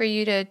waiting for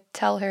you to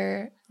tell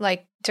her,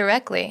 like,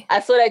 directly.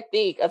 That's what I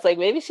think. I was like,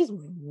 maybe she's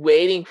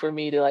waiting for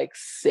me to, like,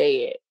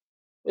 say it.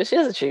 But she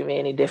doesn't treat me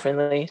any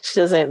differently. She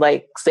doesn't,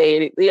 like, say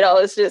it. You know,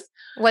 it's just...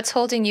 What's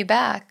holding you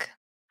back?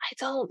 I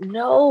don't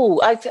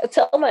know. I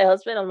tell my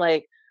husband, I'm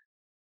like,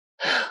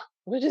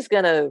 we're just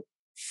going to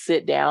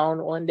sit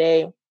down one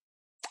day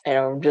and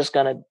I'm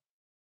going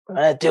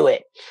to do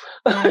it.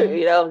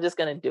 You know, I'm just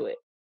going to do it.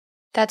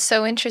 That's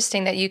so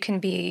interesting that you can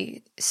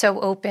be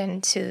so open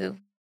to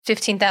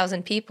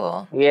 15,000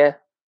 people. Yeah.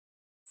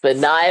 But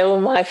not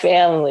with my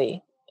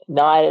family.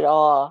 Not at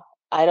all.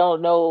 I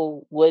don't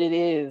know what it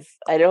is.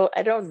 I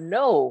don't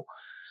know.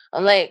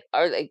 I'm like,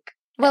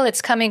 well,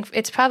 it's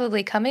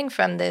probably coming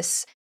from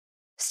this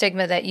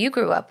stigma that you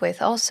grew up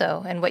with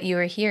also and what you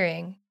were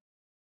hearing.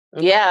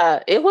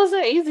 Yeah, it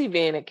wasn't easy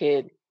being a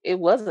kid. It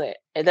wasn't.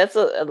 And that's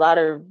a lot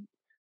of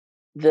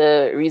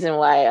the reason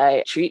why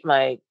I treat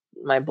my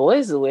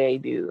boys the way I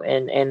do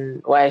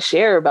and why I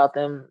share about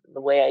them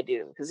the way I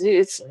do. Because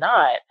it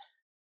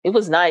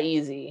was not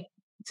easy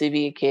to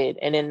be a kid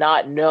and then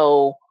not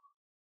know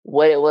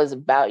what it was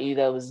about you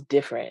that was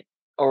different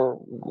or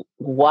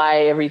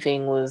why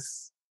everything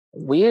was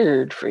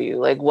weird for you.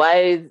 Like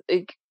why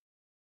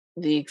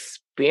the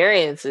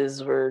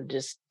experiences were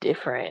just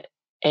different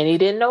and he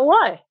didn't know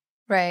why.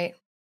 Right.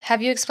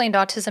 Have you explained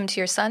autism to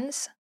your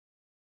sons?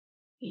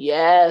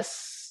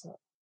 Yes.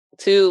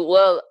 It's a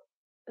little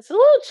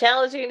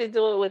challenging to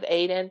do it with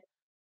Aiden,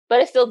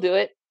 but I still do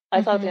it.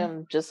 I talk to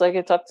him just like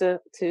I talk to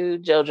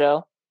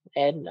JoJo,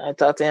 and I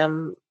talk to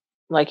him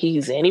like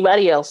he's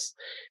anybody else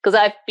because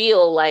I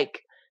feel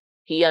like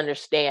he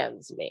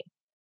understands me.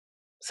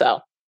 So,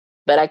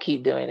 but I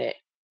keep doing it.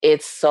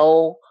 It's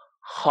so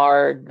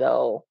hard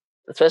though,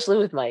 especially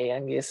with my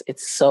youngest.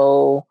 It's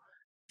so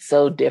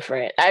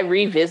different. I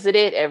revisit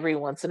it every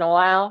once in a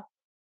while.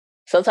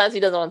 Sometimes he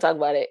doesn't want to talk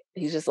about it.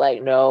 He's just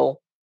like, no,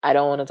 I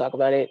don't want to talk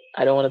about it.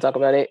 I don't want to talk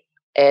about it.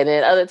 And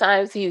then other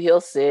times he'll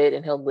sit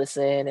and he'll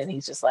listen and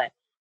he's just like,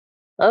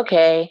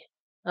 okay.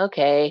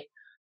 I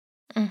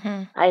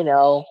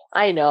know.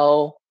 You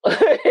know,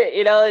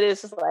 it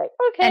is just like,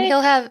 okay. And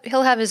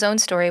he'll have his own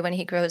story when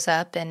he grows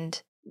up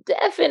and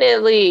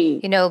Definitely.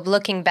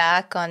 Looking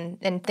back on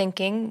and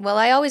thinking, well,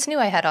 I always knew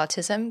I had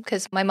autism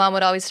because my mom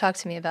would always talk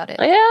to me about it.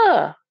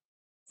 Yeah.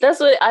 That's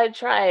what I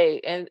try.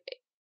 And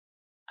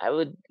I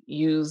would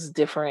use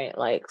different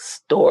like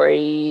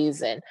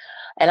stories and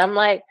I'm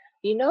like,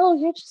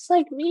 you're just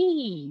like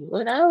me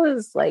when I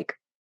was like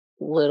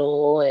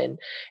little and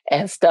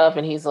stuff.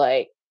 And he's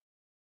like,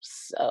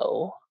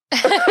 so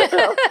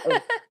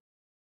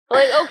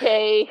like,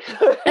 okay,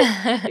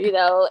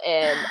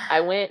 and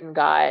I went and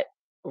got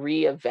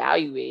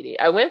reevaluated.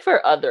 I went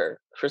for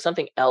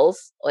something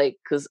else, like,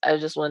 because I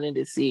just wanted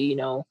to see,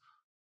 what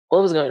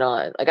was going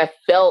on. Like, I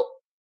felt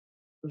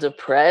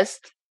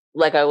depressed.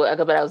 But I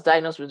was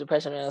diagnosed with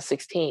depression when I was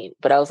 16.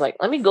 But I was like,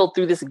 let me go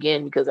through this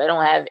again because I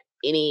don't have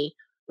any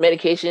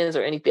medications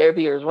or any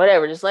therapy or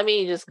whatever. Just let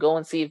me just go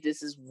and see if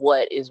this is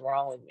what is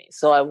wrong with me.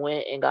 So I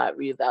went and got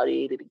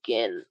reevaluated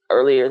again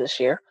earlier this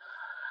year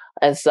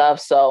and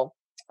stuff. So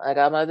I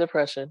got my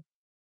depression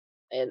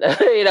and and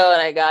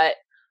I got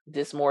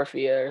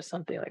dysmorphia or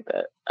something like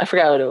that. I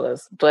forgot what it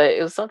was, but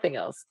it was something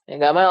else. And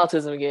got my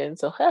autism again.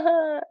 So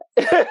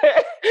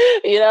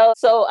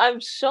so I'm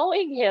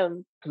showing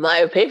him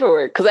my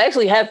paperwork because I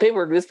actually have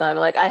paperwork this time.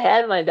 Like I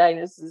had my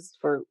diagnosis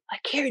I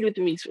carried with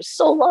me for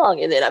so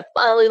long, and then I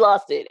finally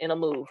lost it in a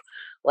move,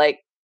 like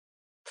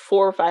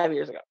 4 or 5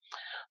 years ago.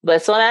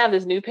 But so I have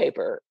this new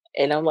paper,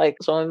 and I'm like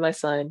showing my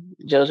son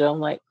Jojo. I'm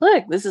like,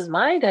 look, this is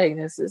my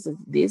diagnosis.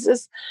 This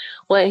is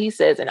what he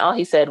says, and all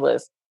he said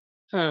was,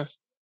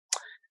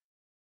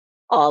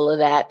 all of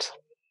that.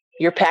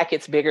 Your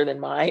packet's bigger than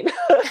mine.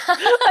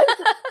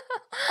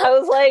 I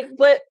was like,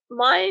 but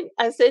mine,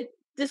 I said,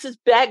 this is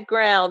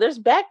background. There's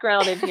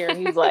background in here. And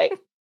he's like,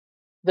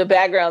 the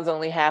background's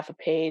only half a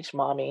page,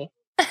 mommy.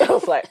 I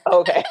was like,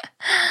 okay,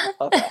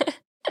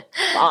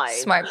 fine.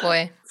 Smart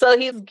boy. So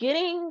he's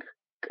getting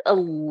a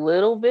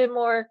little bit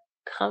more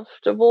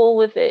comfortable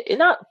with it. And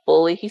not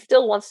fully. He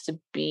still wants to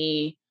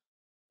be,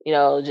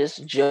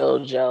 just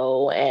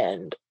JoJo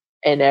and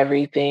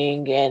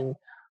everything. And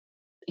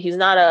he's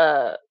not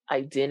a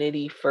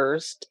identity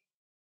first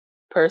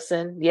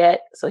person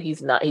yet. So he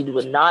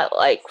would not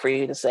like for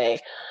you to say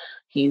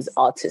he's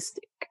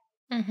autistic.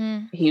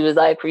 Mm-hmm. He would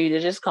like for you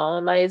to just call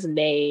him by his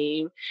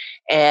name,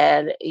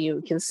 and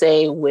you can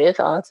say with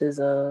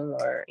autism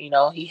or,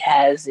 he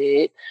has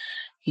it.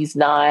 He's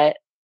not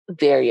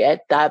there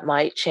yet. That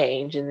might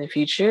change in the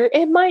future.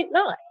 It might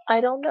not.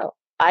 I don't know.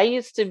 I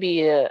used to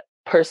be a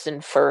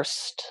person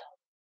first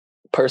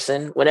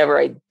person whenever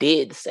I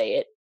did say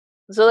it.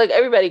 So like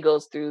everybody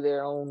goes through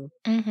their own.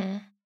 Mm-hmm.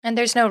 And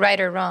there's no right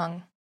or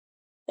wrong.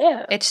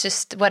 Yeah. It's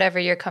just whatever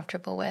you're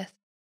comfortable with.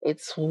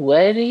 It's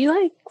what he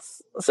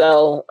likes.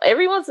 So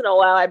every once in a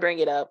while I bring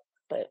it up.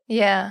 But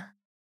yeah.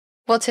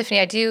 Well, Tiffany,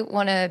 I do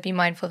want to be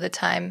mindful of the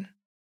time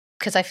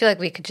because I feel like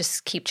we could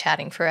just keep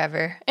chatting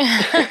forever.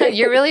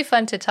 You're really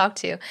fun to talk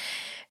to.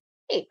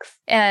 Thanks.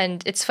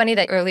 And it's funny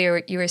that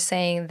earlier you were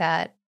saying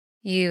that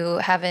you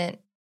haven't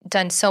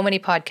done so many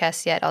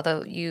podcasts yet,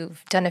 although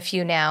you've done a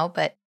few now,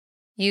 but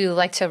you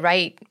like to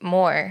write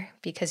more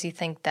because you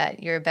think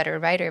that you're a better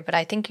writer. But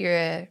I think you're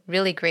a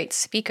really great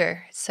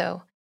speaker.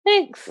 So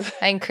thanks.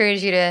 I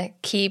encourage you to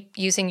keep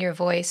using your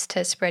voice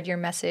to spread your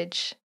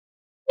message.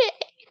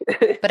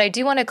 But I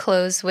do want to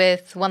close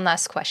with one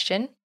last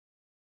question.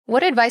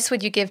 What advice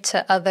would you give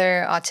to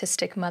other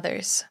autistic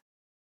mothers?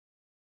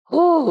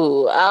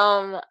 Ooh,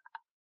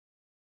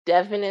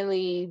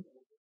 definitely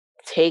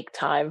take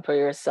time for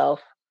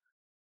yourself.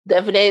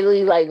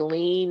 Definitely like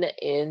lean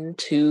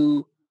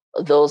into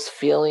those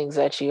feelings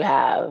that you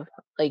have.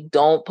 Like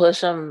don't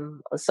push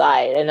them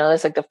aside. I know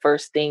that's like the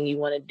first thing you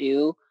want to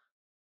do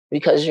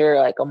because you're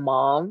like a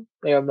mom,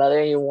 you're a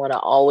mother, you want to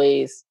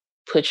always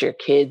put your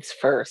kids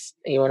first.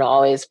 You want to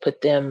always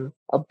put them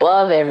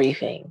above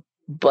everything.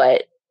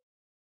 But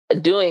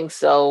doing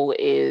so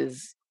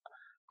is,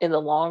 in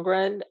the long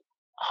run,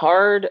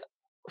 hard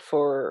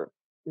for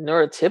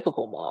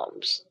neurotypical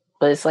moms.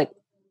 But it's like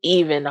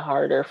even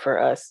harder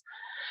for us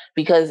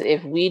because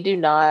if we do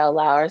not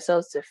allow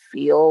ourselves to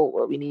feel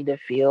what we need to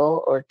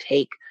feel or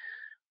take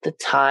the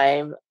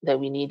time that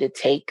we need to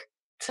take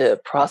to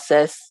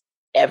process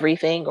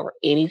everything or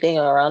anything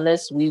around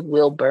us, we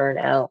will burn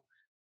out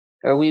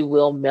or we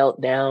will melt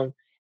down.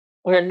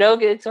 We're no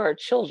good to our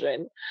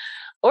children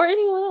or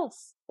anyone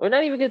else. We're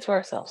not even good to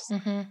ourselves.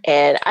 Mm-hmm.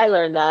 And I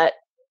learned that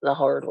the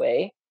hard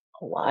way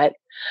a lot.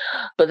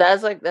 But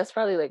that's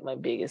probably like my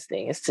biggest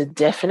thing is to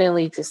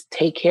definitely just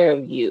take care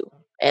of you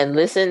and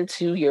listen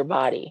to your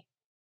body.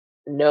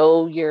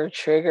 Know your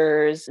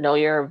triggers, know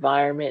your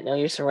environment, know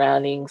your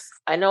surroundings.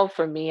 I know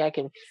for me, I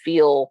can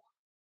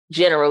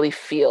generally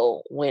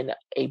feel when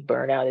a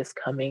burnout is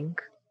coming.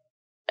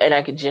 And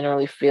I can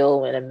generally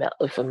feel when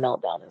if a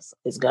meltdown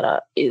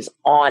is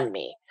on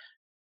me.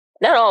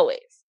 Not always,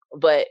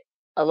 but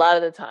a lot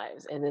of the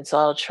times. And then so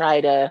I'll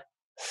try to,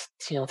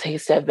 take a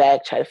step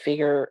back, try to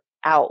figure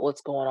out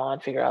what's going on,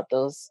 figure out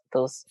those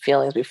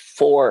feelings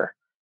before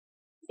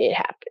it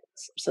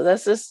happens. So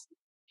that's just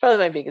probably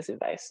my biggest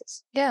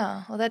advice.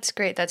 Yeah, well, that's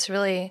great. That's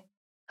really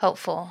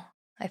helpful,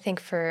 I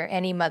think, for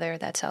any mother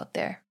that's out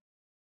there.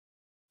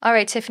 All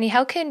right, Tiffany,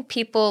 how can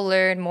people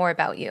learn more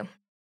about you?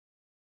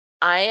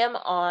 I am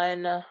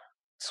on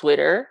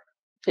Twitter,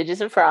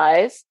 Fidgets and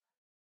Fries.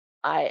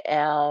 I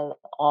am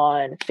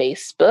on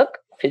Facebook,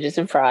 Fidgets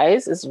and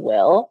Fries as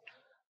well.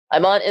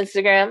 I'm on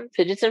Instagram,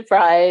 Fidgets and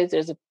Fries.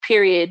 There's a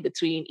period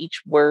between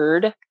each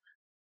word.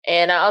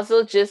 And I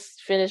also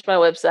just finished my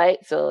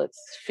website. So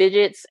it's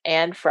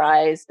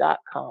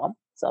fidgetsandfries.com.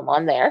 So I'm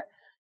on there.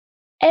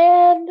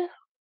 And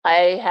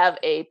I have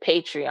a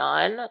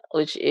Patreon,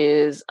 which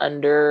is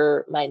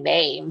under my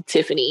name,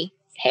 Tiffany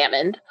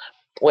Hammond,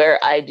 where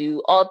I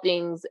do all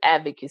things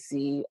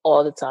advocacy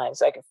all the time.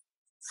 So I can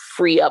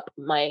free up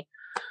my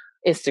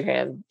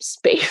Instagram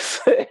space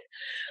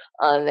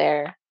on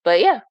there. But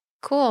yeah.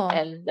 Cool.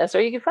 And that's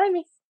where you can find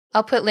me.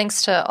 I'll put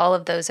links to all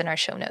of those in our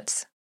show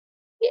notes.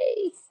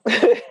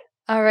 Yay.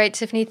 All right,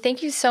 Tiffany,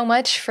 thank you so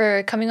much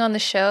for coming on the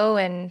show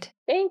and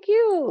thank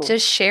you.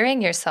 Just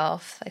sharing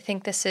yourself. I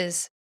think this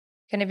is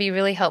going to be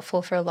really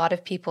helpful for a lot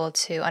of people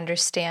to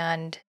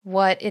understand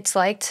what it's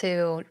like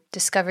to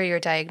discover your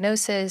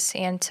diagnosis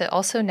and to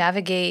also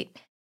navigate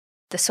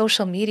the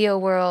social media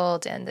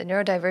world and the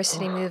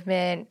neurodiversity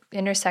movement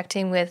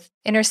intersecting with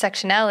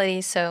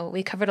intersectionality. So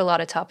we covered a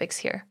lot of topics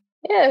here.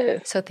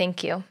 Yes. So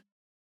thank you.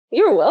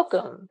 You're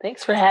welcome.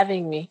 Thanks for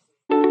having me.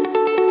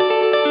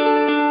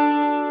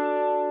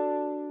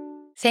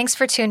 Thanks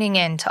for tuning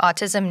in to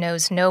Autism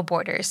Knows No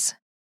Borders.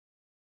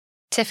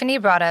 Tiffany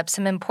brought up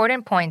some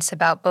important points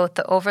about both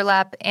the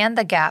overlap and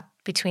the gap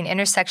between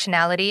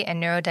intersectionality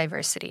and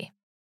neurodiversity.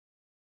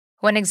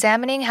 When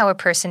examining how a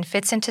person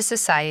fits into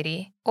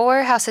society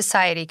or how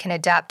society can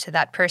adapt to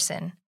that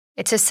person,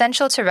 it's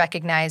essential to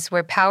recognize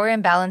where power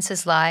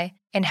imbalances lie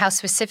and how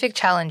specific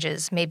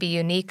challenges may be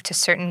unique to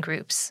certain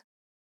groups.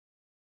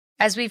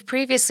 As we've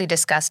previously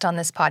discussed on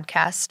this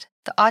podcast,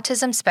 the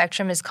autism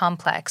spectrum is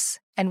complex,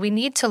 and we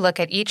need to look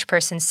at each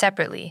person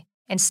separately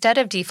instead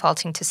of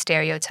defaulting to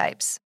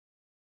stereotypes.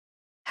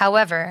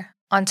 However,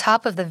 on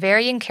top of the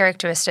varying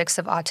characteristics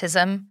of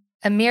autism,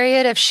 a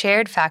myriad of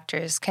shared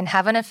factors can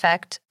have an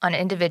effect on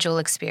individual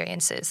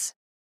experiences.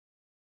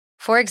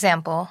 For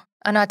example,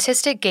 an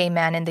autistic gay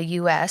man in the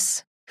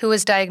U.S. who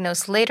was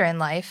diagnosed later in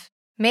life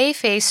may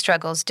face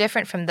struggles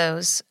different from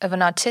those of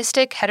an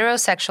autistic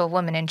heterosexual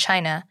woman in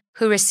China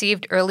who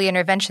received early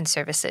intervention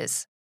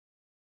services.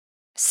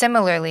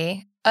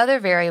 Similarly, other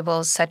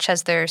variables such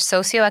as their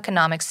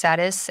socioeconomic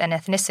status and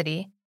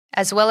ethnicity,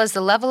 as well as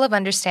the level of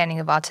understanding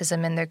of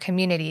autism in their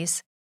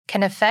communities,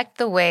 can affect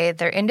the way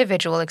their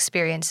individual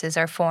experiences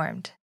are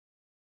formed.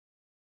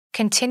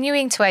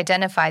 Continuing to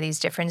identify these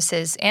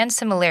differences and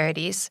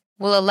similarities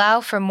will allow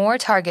for more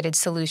targeted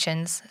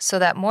solutions so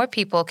that more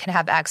people can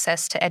have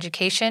access to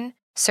education,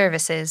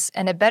 services,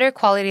 and a better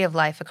quality of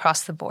life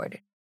across the board.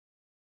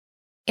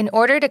 In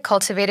order to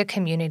cultivate a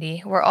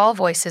community where all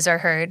voices are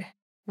heard,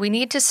 we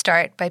need to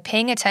start by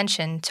paying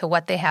attention to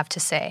what they have to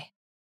say.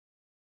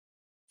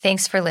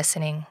 Thanks for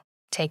listening.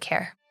 Take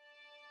care.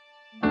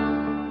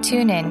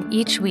 Tune in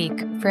each week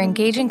for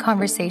engaging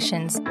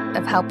conversations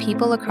of how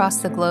people across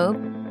the globe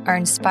are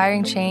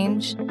inspiring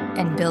change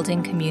and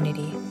building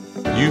community.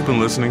 You've been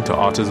listening to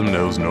Autism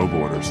Knows No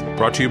Borders,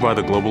 brought to you by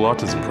the Global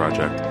Autism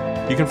Project.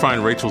 You can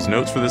find Rachel's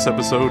notes for this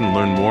episode and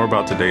learn more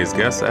about today's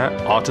guests at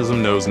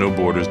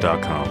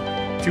autismknowsnoborders.com.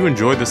 If you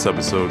enjoyed this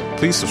episode,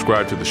 please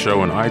subscribe to the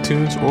show on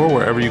iTunes or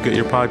wherever you get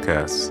your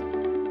podcasts.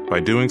 By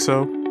doing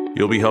so,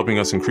 you'll be helping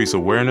us increase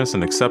awareness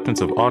and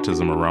acceptance of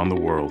autism around the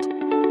world.